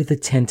 8 of the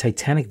 10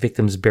 Titanic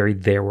victims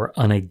buried there were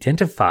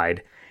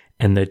unidentified,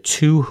 and the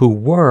 2 who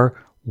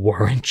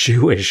weren't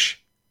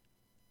Jewish.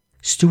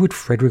 Stuart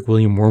Frederick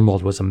William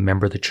Wormald was a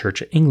member of the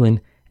Church of England,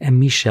 and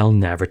Michel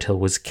Navratil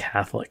was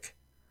Catholic.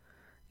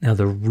 Now,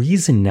 the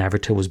reason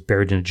Navratil was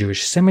buried in a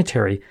Jewish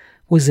cemetery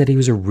was that he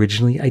was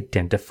originally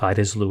identified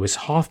as Louis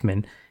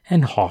Hoffman,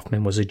 and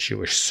Hoffman was a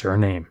Jewish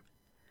surname.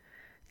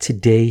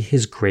 Today,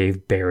 his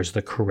grave bears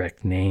the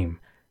correct name,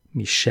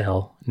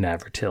 Michel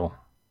Navratil.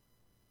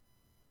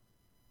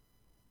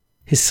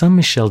 His son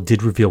Michel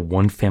did reveal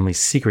one family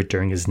secret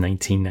during his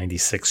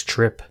 1996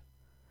 trip.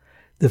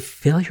 The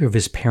failure of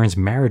his parents'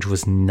 marriage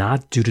was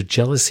not due to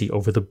jealousy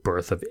over the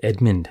birth of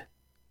Edmund.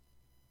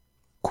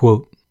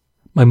 Quote,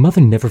 "My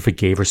mother never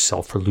forgave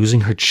herself for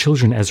losing her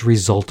children as a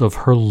result of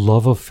her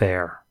love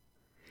affair.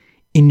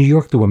 In New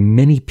York, there were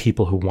many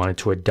people who wanted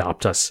to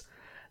adopt us.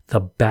 The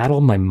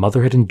battle my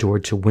mother had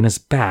endured to win us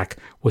back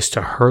was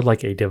to her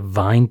like a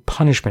divine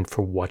punishment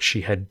for what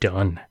she had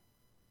done."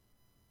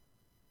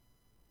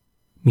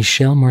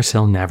 Michel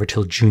Marcel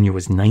Navratil Jr.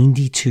 was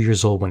 92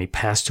 years old when he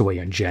passed away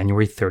on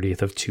January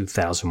 30th of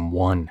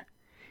 2001.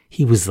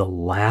 He was the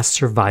last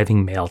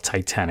surviving male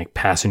Titanic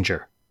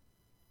passenger.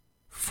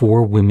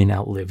 4 women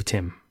outlived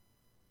him.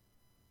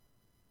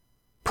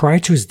 Prior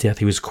to his death,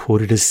 he was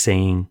quoted as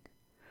saying,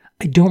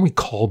 "I don't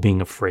recall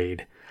being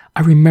afraid.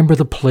 I remember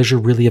the pleasure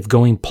really of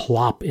going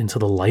plop into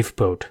the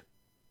lifeboat."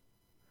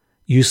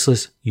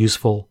 Useless,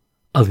 useful,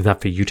 I'll leave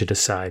that for you to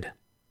decide.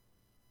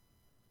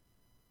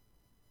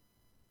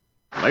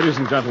 Ladies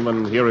and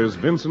gentlemen, here is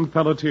Vincent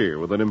Pelletier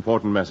with an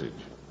important message.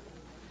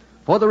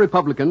 For the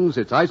Republicans,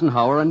 it's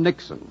Eisenhower and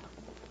Nixon.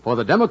 For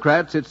the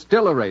Democrats, it's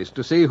still a race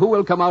to see who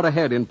will come out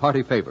ahead in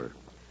party favor.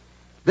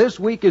 This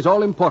week is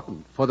all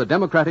important for the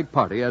Democratic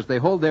Party as they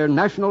hold their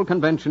national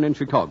convention in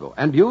Chicago.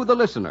 And you, the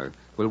listener,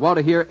 will want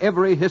to hear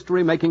every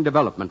history-making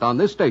development on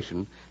this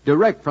station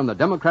direct from the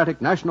Democratic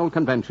National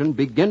Convention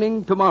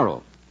beginning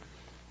tomorrow.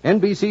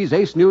 NBC's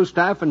Ace News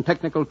staff and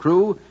technical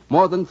crew,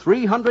 more than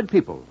 300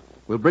 people,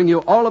 will bring you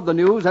all of the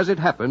news as it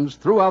happens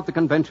throughout the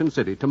convention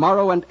city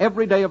tomorrow and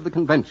every day of the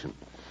convention.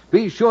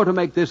 Be sure to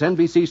make this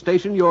NBC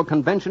station your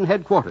convention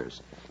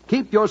headquarters.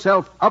 Keep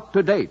yourself up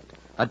to date.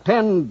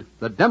 Attend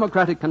the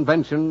Democratic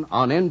Convention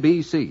on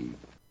NBC.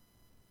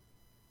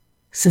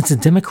 Since the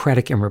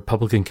Democratic and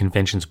Republican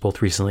conventions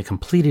both recently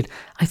completed,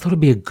 I thought it'd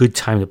be a good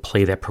time to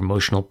play that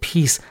promotional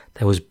piece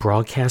that was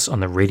broadcast on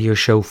the radio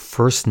show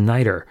First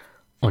Nighter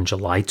on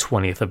July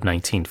 20th of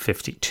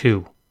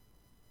 1952.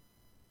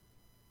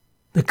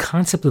 The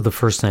concept of the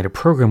First Nighter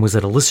program was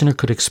that a listener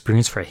could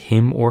experience for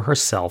him or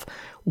herself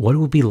what it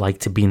would be like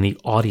to be in the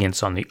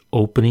audience on the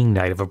opening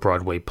night of a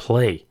Broadway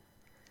play.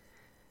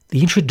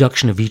 The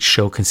introduction of each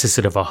show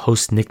consisted of a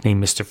host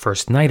nicknamed Mr.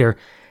 First Nighter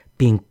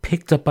being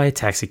picked up by a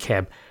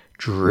taxicab,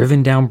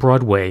 driven down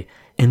Broadway,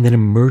 and then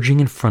emerging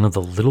in front of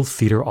the little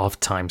theater off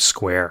Times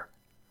Square.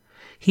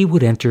 He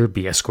would enter,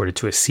 be escorted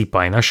to a seat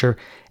by an usher,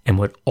 and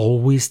would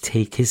always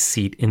take his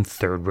seat in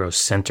third row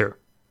center.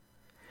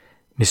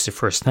 Mr.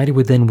 First Nighter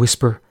would then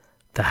whisper,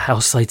 "The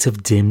house lights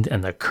have dimmed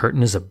and the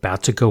curtain is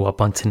about to go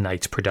up on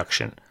tonight's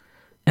production."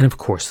 And of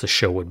course the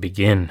show would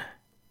begin.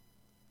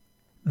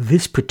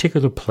 This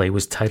particular play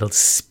was titled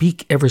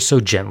Speak Ever So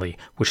Gently,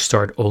 which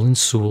starred Olin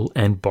Sewell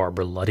and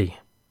Barbara Luddy.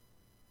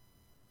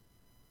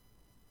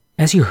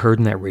 As you heard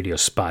in that radio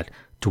spot,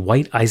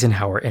 Dwight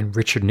Eisenhower and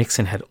Richard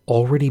Nixon had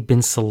already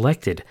been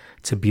selected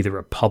to be the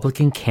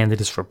Republican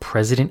candidates for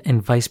president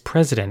and vice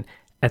president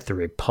at the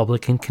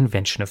Republican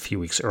convention a few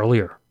weeks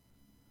earlier.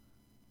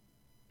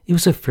 It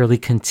was a fairly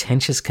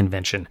contentious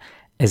convention,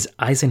 as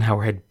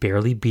Eisenhower had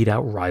barely beat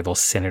out rival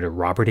Senator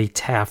Robert A.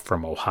 Taft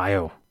from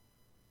Ohio.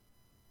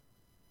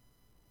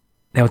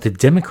 Now, at the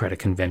Democratic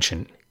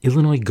convention,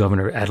 Illinois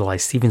Governor Adlai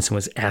Stevenson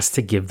was asked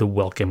to give the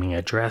welcoming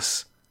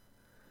address.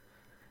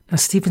 Now,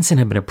 Stevenson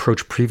had been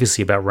approached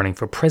previously about running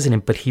for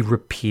president, but he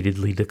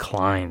repeatedly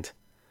declined.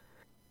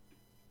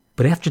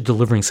 But after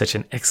delivering such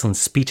an excellent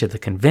speech at the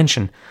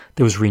convention,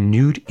 there was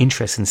renewed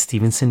interest in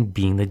Stevenson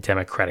being the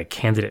Democratic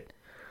candidate.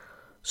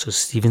 So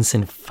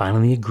Stevenson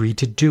finally agreed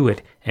to do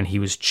it, and he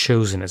was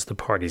chosen as the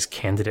party's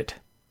candidate.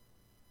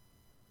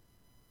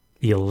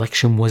 The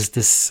election was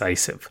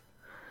decisive.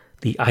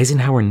 The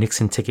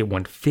Eisenhower-Nixon ticket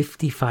won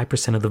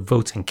 55% of the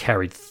votes and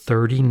carried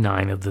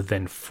 39 of the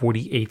then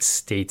 48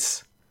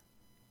 states.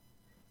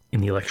 In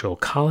the Electoral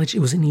College, it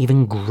was an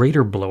even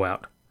greater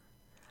blowout.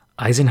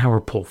 Eisenhower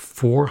pulled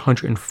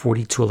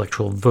 442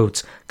 electoral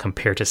votes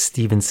compared to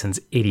Stevenson's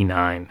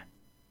 89.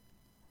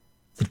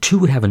 The two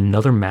would have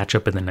another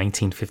matchup in the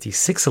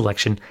 1956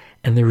 election,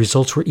 and the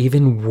results were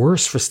even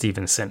worse for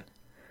Stevenson.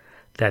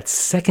 That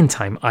second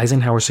time,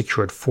 Eisenhower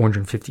secured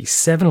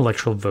 457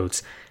 electoral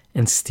votes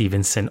and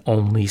Stevenson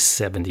only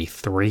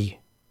 73.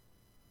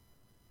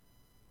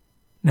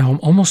 Now, I'm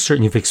almost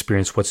certain you've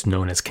experienced what's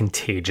known as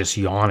contagious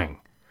yawning.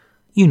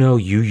 You know,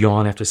 you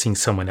yawn after seeing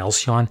someone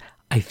else yawn.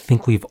 I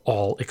think we've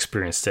all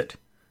experienced it.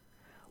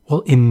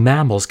 Well, in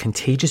mammals,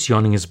 contagious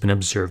yawning has been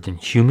observed in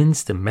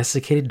humans,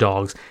 domesticated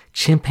dogs,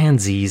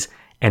 chimpanzees,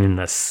 and in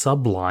the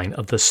subline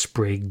of the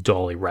Sprague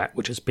Dawley rat,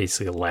 which is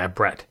basically a lab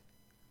rat.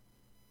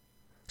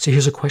 So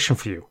here's a question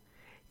for you.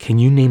 Can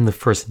you name the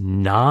first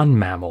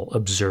non-mammal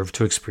observed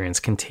to experience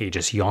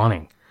contagious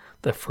yawning?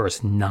 The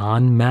first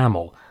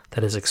non-mammal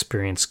that has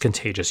experienced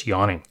contagious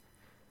yawning.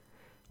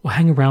 Well,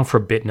 hang around for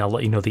a bit and I'll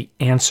let you know the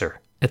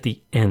answer at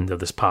the end of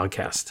this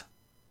podcast.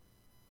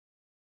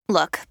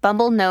 Look,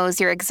 Bumble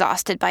knows you're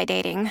exhausted by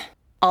dating.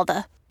 All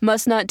the,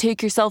 must not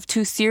take yourself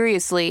too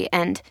seriously,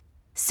 and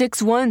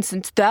 6'1"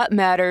 since that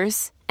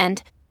matters,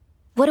 and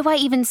what do I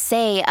even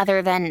say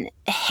other than,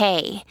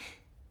 hey?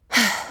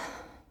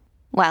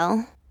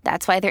 Well,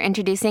 that's why they're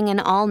introducing an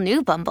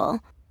all-new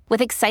Bumble,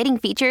 with exciting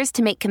features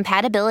to make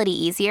compatibility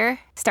easier,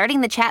 starting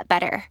the chat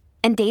better,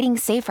 and dating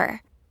safer.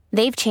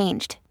 They've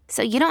changed,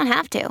 so you don't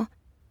have to.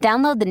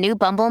 Download the new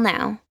Bumble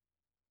now.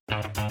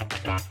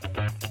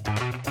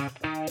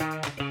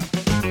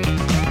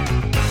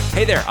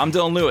 Hey there, I'm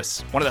Dylan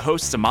Lewis, one of the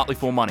hosts of Motley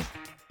Fool Money.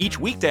 Each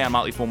weekday on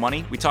Motley Fool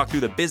Money, we talk through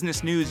the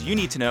business news you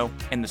need to know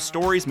and the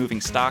stories moving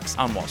stocks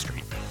on Wall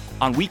Street.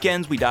 On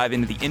weekends, we dive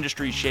into the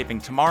industries shaping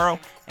tomorrow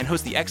and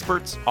host the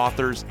experts,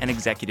 authors, and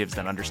executives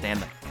that understand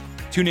them.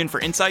 Tune in for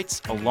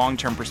insights, a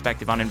long-term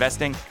perspective on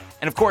investing,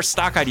 and of course,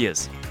 stock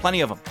ideas.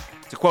 Plenty of them.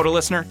 To quote a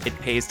listener, it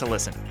pays to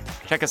listen.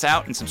 Check us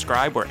out and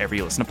subscribe wherever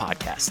you listen to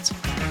podcasts.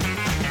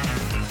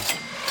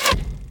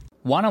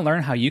 Want to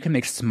learn how you can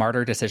make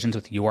smarter decisions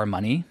with your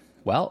money?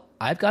 Well,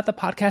 I've got the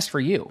podcast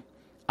for you.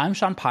 I'm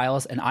Sean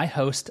Piles, and I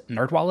host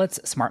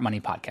NerdWallet's Smart Money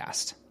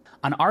Podcast.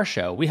 On our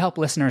show, we help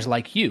listeners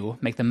like you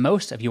make the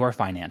most of your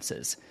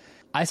finances.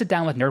 I sit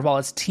down with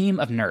NerdWallet's team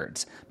of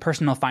nerds,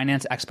 personal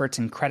finance experts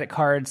in credit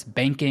cards,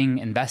 banking,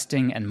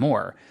 investing, and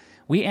more.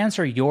 We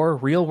answer your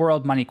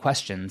real-world money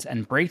questions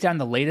and break down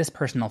the latest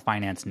personal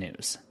finance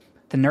news.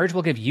 The nerds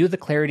will give you the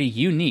clarity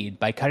you need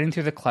by cutting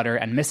through the clutter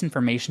and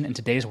misinformation in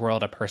today's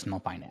world of personal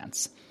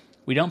finance.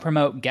 We don't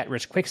promote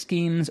get-rich-quick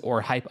schemes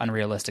or hype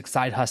unrealistic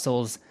side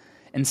hustles.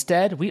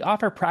 Instead, we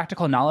offer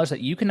practical knowledge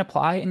that you can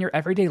apply in your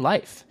everyday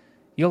life.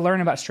 You'll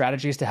learn about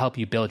strategies to help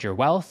you build your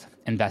wealth,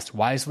 invest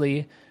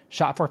wisely,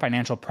 shop for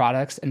financial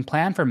products, and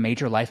plan for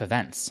major life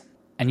events.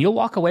 And you'll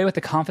walk away with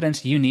the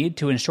confidence you need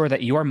to ensure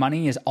that your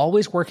money is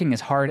always working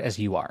as hard as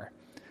you are.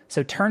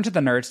 So turn to the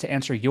nerds to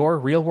answer your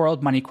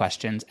real-world money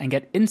questions and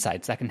get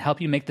insights that can help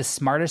you make the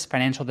smartest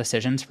financial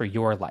decisions for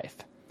your life.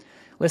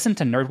 Listen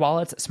to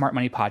NerdWallet's Smart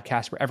Money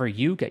Podcast wherever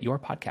you get your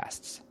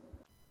podcasts.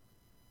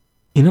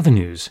 In other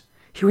news,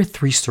 here are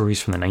 3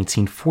 stories from the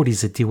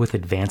 1940s that deal with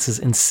advances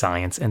in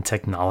science and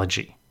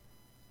technology.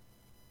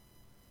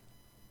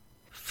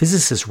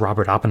 Physicist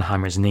Robert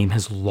Oppenheimer's name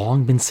has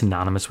long been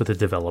synonymous with the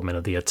development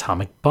of the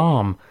atomic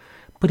bomb,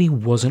 but he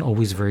wasn't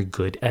always very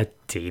good at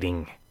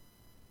dating.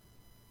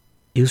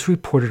 It was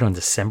reported on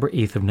December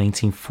 8th of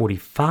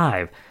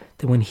 1945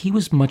 that when he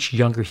was much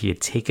younger he had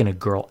taken a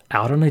girl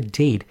out on a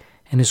date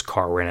and his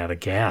car ran out of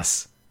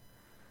gas.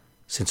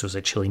 Since it was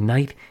a chilly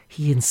night,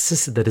 he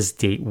insisted that his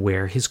date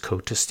wear his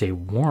coat to stay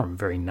warm.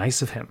 Very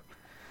nice of him.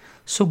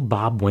 So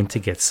Bob went to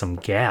get some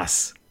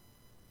gas.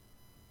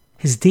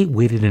 His date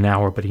waited an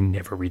hour, but he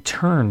never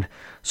returned,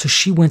 so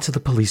she went to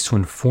the police to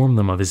inform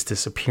them of his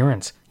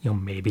disappearance.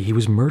 Maybe he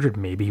was murdered,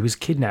 maybe he was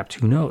kidnapped,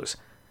 who knows?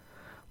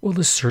 Well,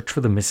 the search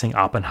for the missing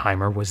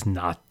Oppenheimer was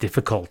not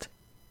difficult.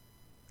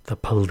 The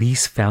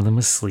police found him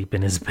asleep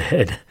in his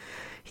bed.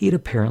 He had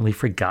apparently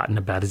forgotten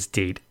about his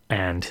date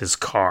and his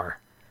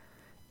car.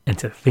 And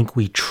to think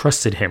we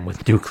trusted him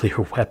with nuclear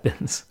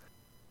weapons.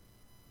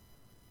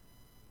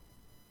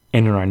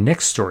 And in our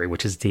next story,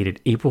 which is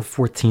dated April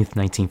 14th,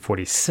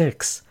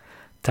 1946,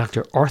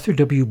 Dr. Arthur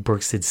W.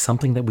 Burks did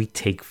something that we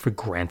take for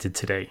granted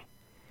today.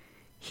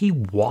 He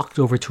walked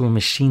over to a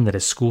machine that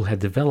his school had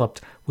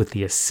developed with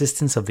the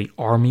assistance of the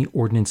Army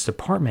Ordnance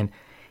Department,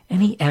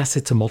 and he asked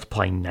it to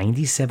multiply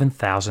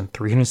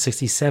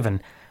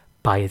 97,367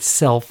 by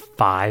itself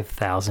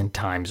 5,000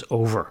 times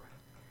over.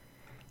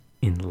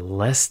 In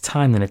less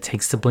time than it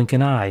takes to blink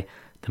an eye,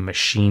 the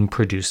machine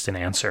produced an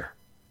answer.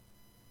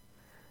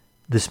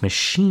 This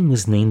machine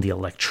was named the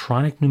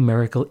Electronic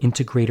Numerical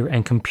Integrator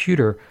and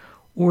Computer,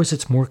 or as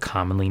it's more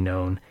commonly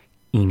known,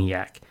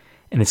 ENIAC,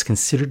 and is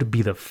considered to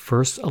be the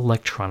first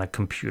electronic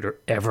computer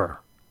ever.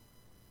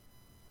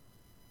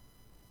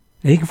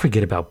 Now you can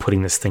forget about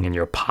putting this thing in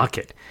your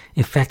pocket.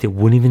 In fact, it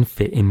wouldn't even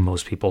fit in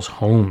most people's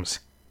homes.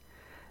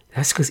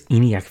 That's because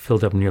ENIAC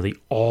filled up nearly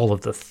all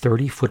of the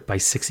 30-foot by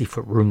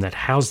 60-foot room that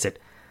housed it.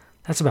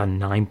 That's about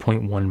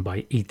 9.1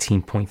 by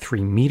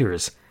 18.3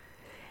 meters.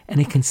 And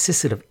it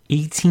consisted of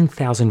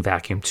 18,000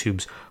 vacuum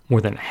tubes,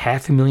 more than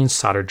 500,000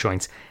 solder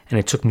joints, and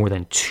it took more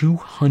than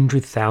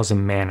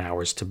 200,000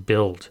 man-hours to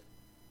build.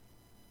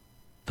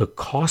 The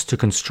cost to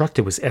construct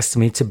it was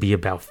estimated to be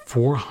about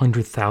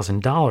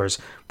 $400,000,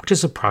 which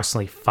is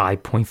approximately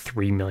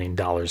 $5.3 million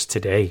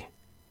today.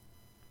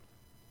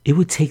 It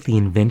would take the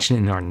invention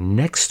in our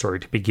next story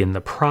to begin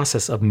the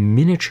process of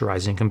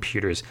miniaturizing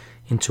computers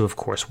into, of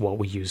course, what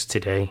we use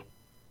today.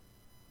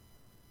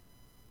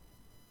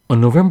 On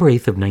November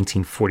 8th of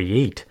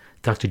 1948,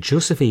 Dr.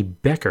 Joseph A.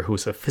 Becker, who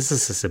was a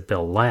physicist at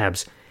Bell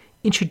Labs,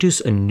 introduced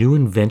a new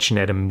invention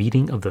at a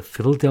meeting of the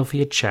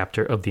Philadelphia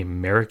chapter of the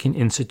American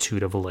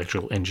Institute of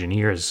Electrical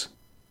Engineers.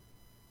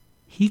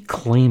 He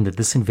claimed that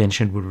this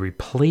invention would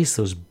replace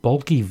those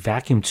bulky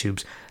vacuum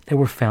tubes that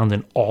were found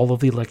in all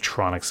of the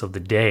electronics of the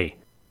day.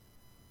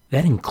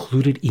 That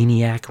included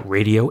ENIAC,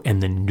 radio,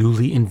 and the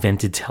newly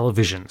invented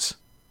televisions.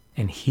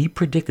 And he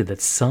predicted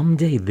that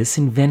someday this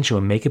invention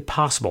would make it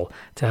possible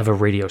to have a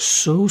radio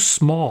so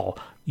small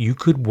you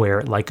could wear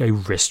it like a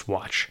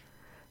wristwatch.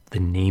 The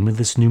name of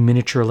this new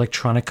miniature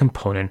electronic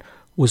component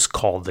was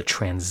called the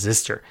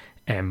transistor,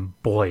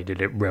 and boy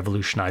did it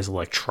revolutionize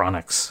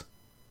electronics.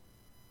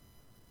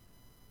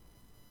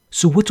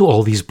 So what do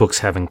all these books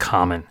have in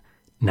common?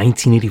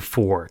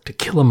 1984, To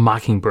Kill a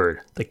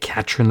Mockingbird, The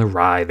Catcher in the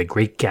Rye, The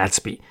Great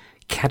Gatsby,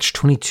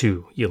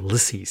 Catch-22,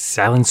 Ulysses,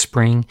 Silent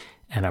Spring,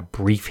 and A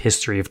Brief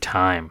History of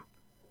Time.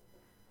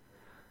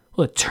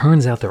 Well, it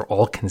turns out they're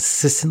all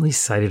consistently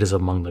cited as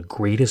among the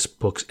greatest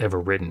books ever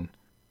written.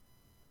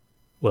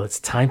 Well,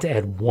 it's time to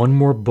add one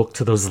more book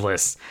to those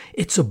lists.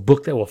 It's a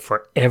book that will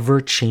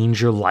forever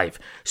change your life.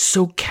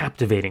 So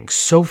captivating,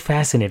 so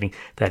fascinating,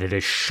 that it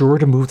is sure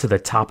to move to the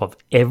top of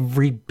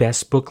every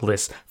best book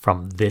list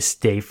from this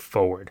day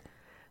forward.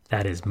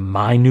 That is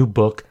my new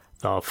book,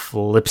 The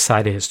Flip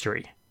Side of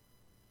History.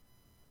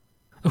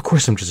 Of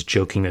course, I'm just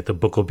joking that the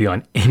book will be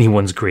on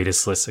anyone's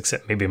greatest list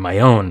except maybe my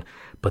own,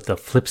 but The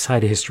Flip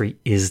Side of History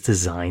is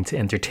designed to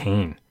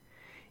entertain.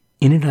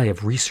 In it, I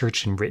have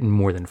researched and written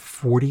more than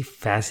 40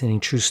 fascinating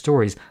true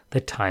stories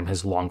that time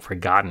has long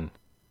forgotten.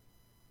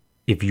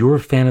 If you're a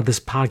fan of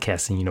this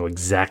podcast, then you know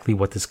exactly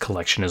what this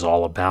collection is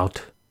all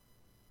about.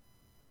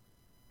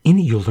 In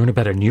it, you'll learn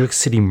about a New York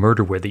City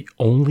murder where the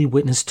only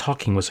witness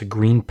talking was a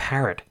green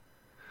parrot.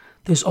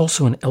 There's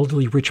also an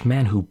elderly rich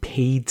man who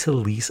paid to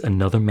lease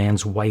another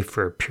man's wife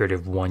for a period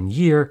of 1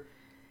 year.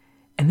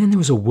 And then there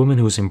was a woman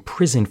who was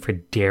imprisoned for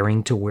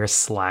daring to wear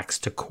slacks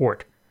to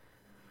court.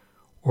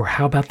 Or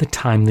how about the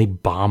time they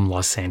bombed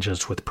Los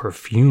Angeles with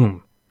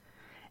perfume?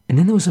 And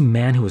then there was a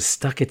man who was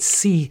stuck at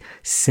sea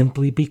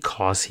simply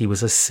because he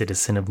was a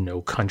citizen of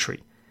no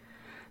country.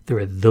 There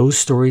are those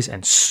stories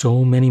and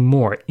so many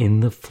more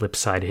in The Flip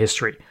Side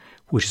History,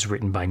 which is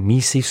written by me,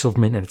 Steve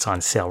Silverman, and it's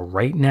on sale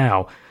right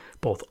now,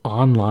 both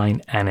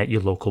online and at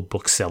your local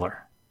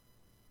bookseller.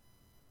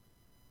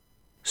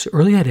 So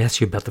earlier I'd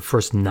asked you about the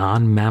first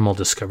non-mammal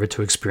discovered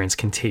to experience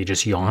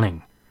contagious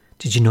yawning.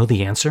 Did you know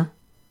the answer?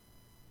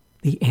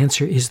 The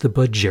answer is the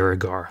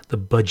budgerigar, the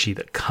budgie,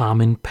 the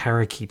common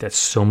parakeet that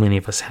so many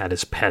of us had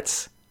as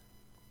pets.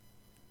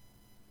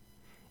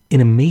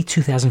 In a May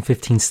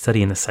 2015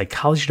 study in the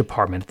psychology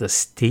department at the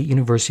State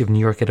University of New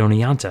York at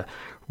Oneonta,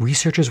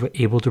 researchers were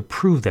able to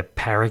prove that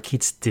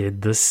parakeets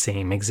did the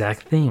same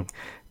exact thing.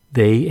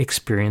 They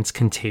experienced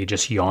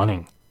contagious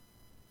yawning.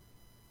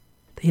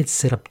 They had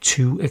set up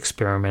 2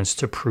 experiments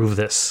to prove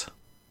this.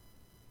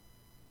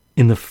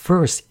 In the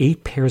first,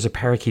 8 pairs of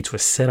parakeets were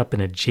set up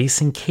in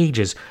adjacent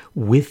cages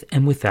with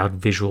and without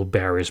visual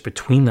barriers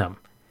between them.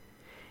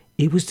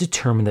 It was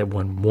determined that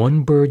when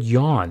one bird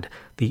yawned,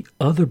 the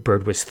other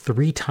bird was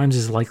 3 times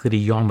as likely to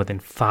yawn within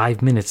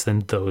 5 minutes than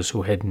those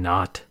who had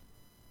not.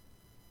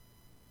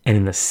 And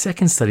in the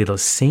second study,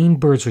 those same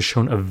birds were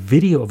shown a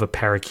video of a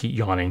parakeet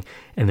yawning,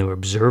 and they were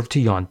observed to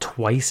yawn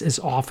twice as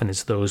often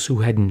as those who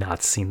had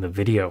not seen the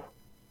video.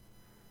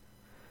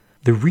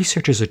 The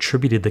researchers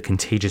attributed the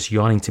contagious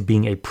yawning to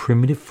being a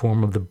primitive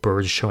form of the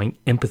birds showing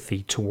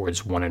empathy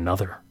towards one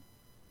another.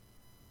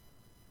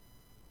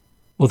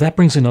 Well, that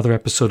brings another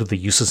episode of the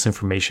Useless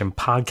Information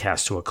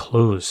podcast to a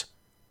close.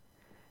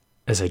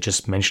 As I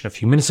just mentioned a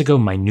few minutes ago,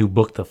 my new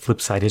book, The Flip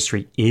Side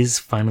History, is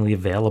finally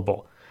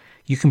available.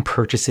 You can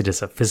purchase it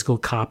as a physical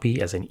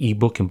copy, as an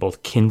ebook in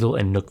both Kindle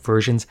and Nook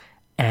versions,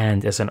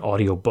 and as an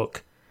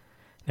audiobook.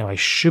 Now, I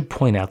should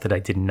point out that I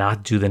did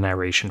not do the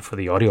narration for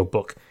the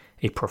audiobook.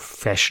 A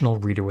professional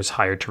reader was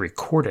hired to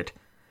record it.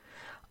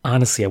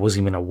 Honestly, I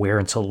wasn't even aware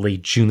until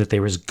late June that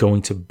there was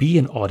going to be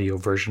an audio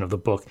version of the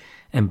book,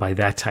 and by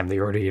that time they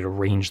already had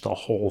arranged the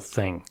whole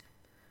thing.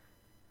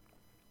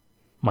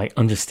 My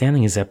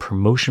understanding is that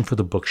promotion for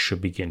the book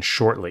should begin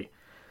shortly.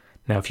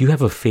 Now, if you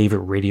have a favorite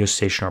radio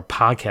station or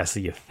podcast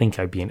that you think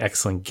I'd be an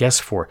excellent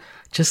guest for,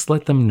 just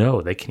let them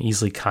know. They can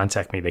easily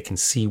contact me. They can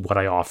see what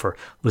I offer,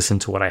 listen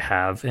to what I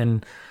have,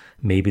 and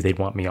maybe they'd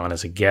want me on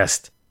as a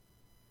guest.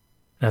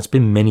 Now, it's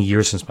been many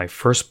years since my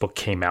first book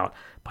came out,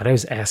 but I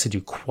was asked to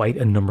do quite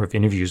a number of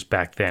interviews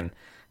back then,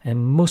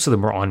 and most of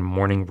them were on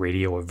morning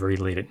radio or very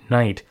late at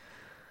night.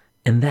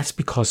 And that's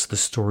because the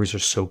stories are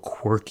so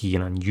quirky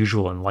and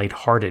unusual and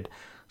lighthearted.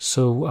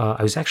 So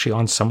I was actually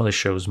on some of the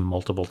shows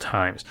multiple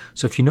times.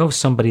 So if you know of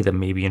somebody that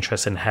may be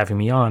interested in having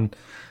me on,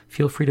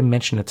 feel free to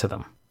mention it to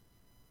them.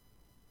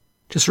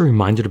 Just a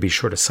reminder to be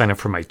sure to sign up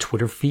for my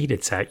Twitter feed.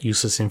 It's at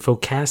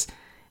UselessInfoCast,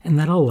 and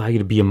that'll allow you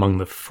to be among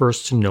the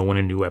first to know when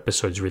a new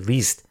episode is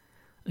released.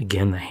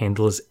 Again, the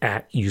handle is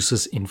at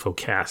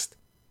UselessInfoCast.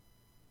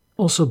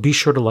 Also, be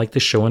sure to like the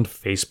show on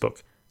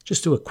Facebook.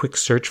 Just do a quick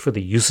search for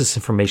the Useless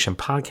Information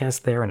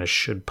Podcast there, and it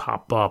should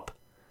pop up.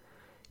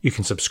 You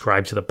can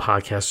subscribe to the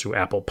podcast through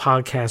Apple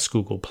Podcasts,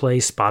 Google Play,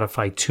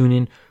 Spotify,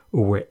 TuneIn,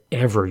 or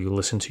wherever you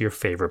listen to your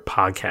favorite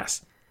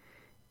podcasts.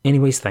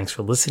 Anyways, thanks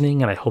for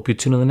listening, and I hope you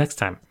tune in the next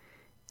time.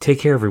 Take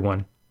care,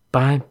 everyone.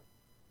 Bye.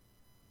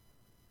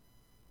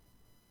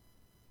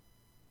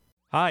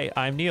 Hi,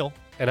 I'm Neil.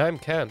 And I'm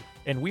Ken.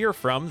 And we are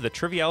from the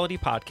Triviality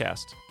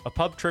Podcast, a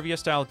pub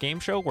trivia-style game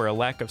show where a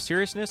lack of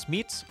seriousness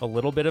meets a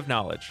little bit of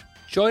knowledge.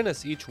 Join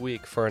us each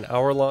week for an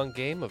hour-long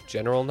game of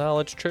general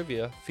knowledge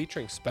trivia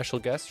featuring special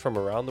guests from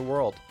around the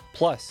world,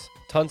 plus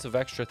tons of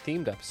extra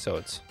themed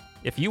episodes.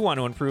 If you want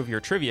to improve your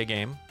trivia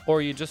game,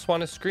 or you just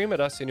want to scream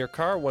at us in your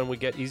car when we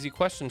get easy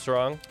questions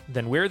wrong,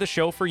 then we're the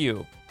show for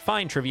you.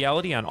 Find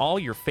Triviality on all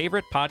your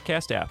favorite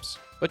podcast apps.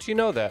 But you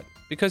know that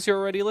because you're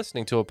already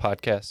listening to a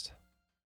podcast.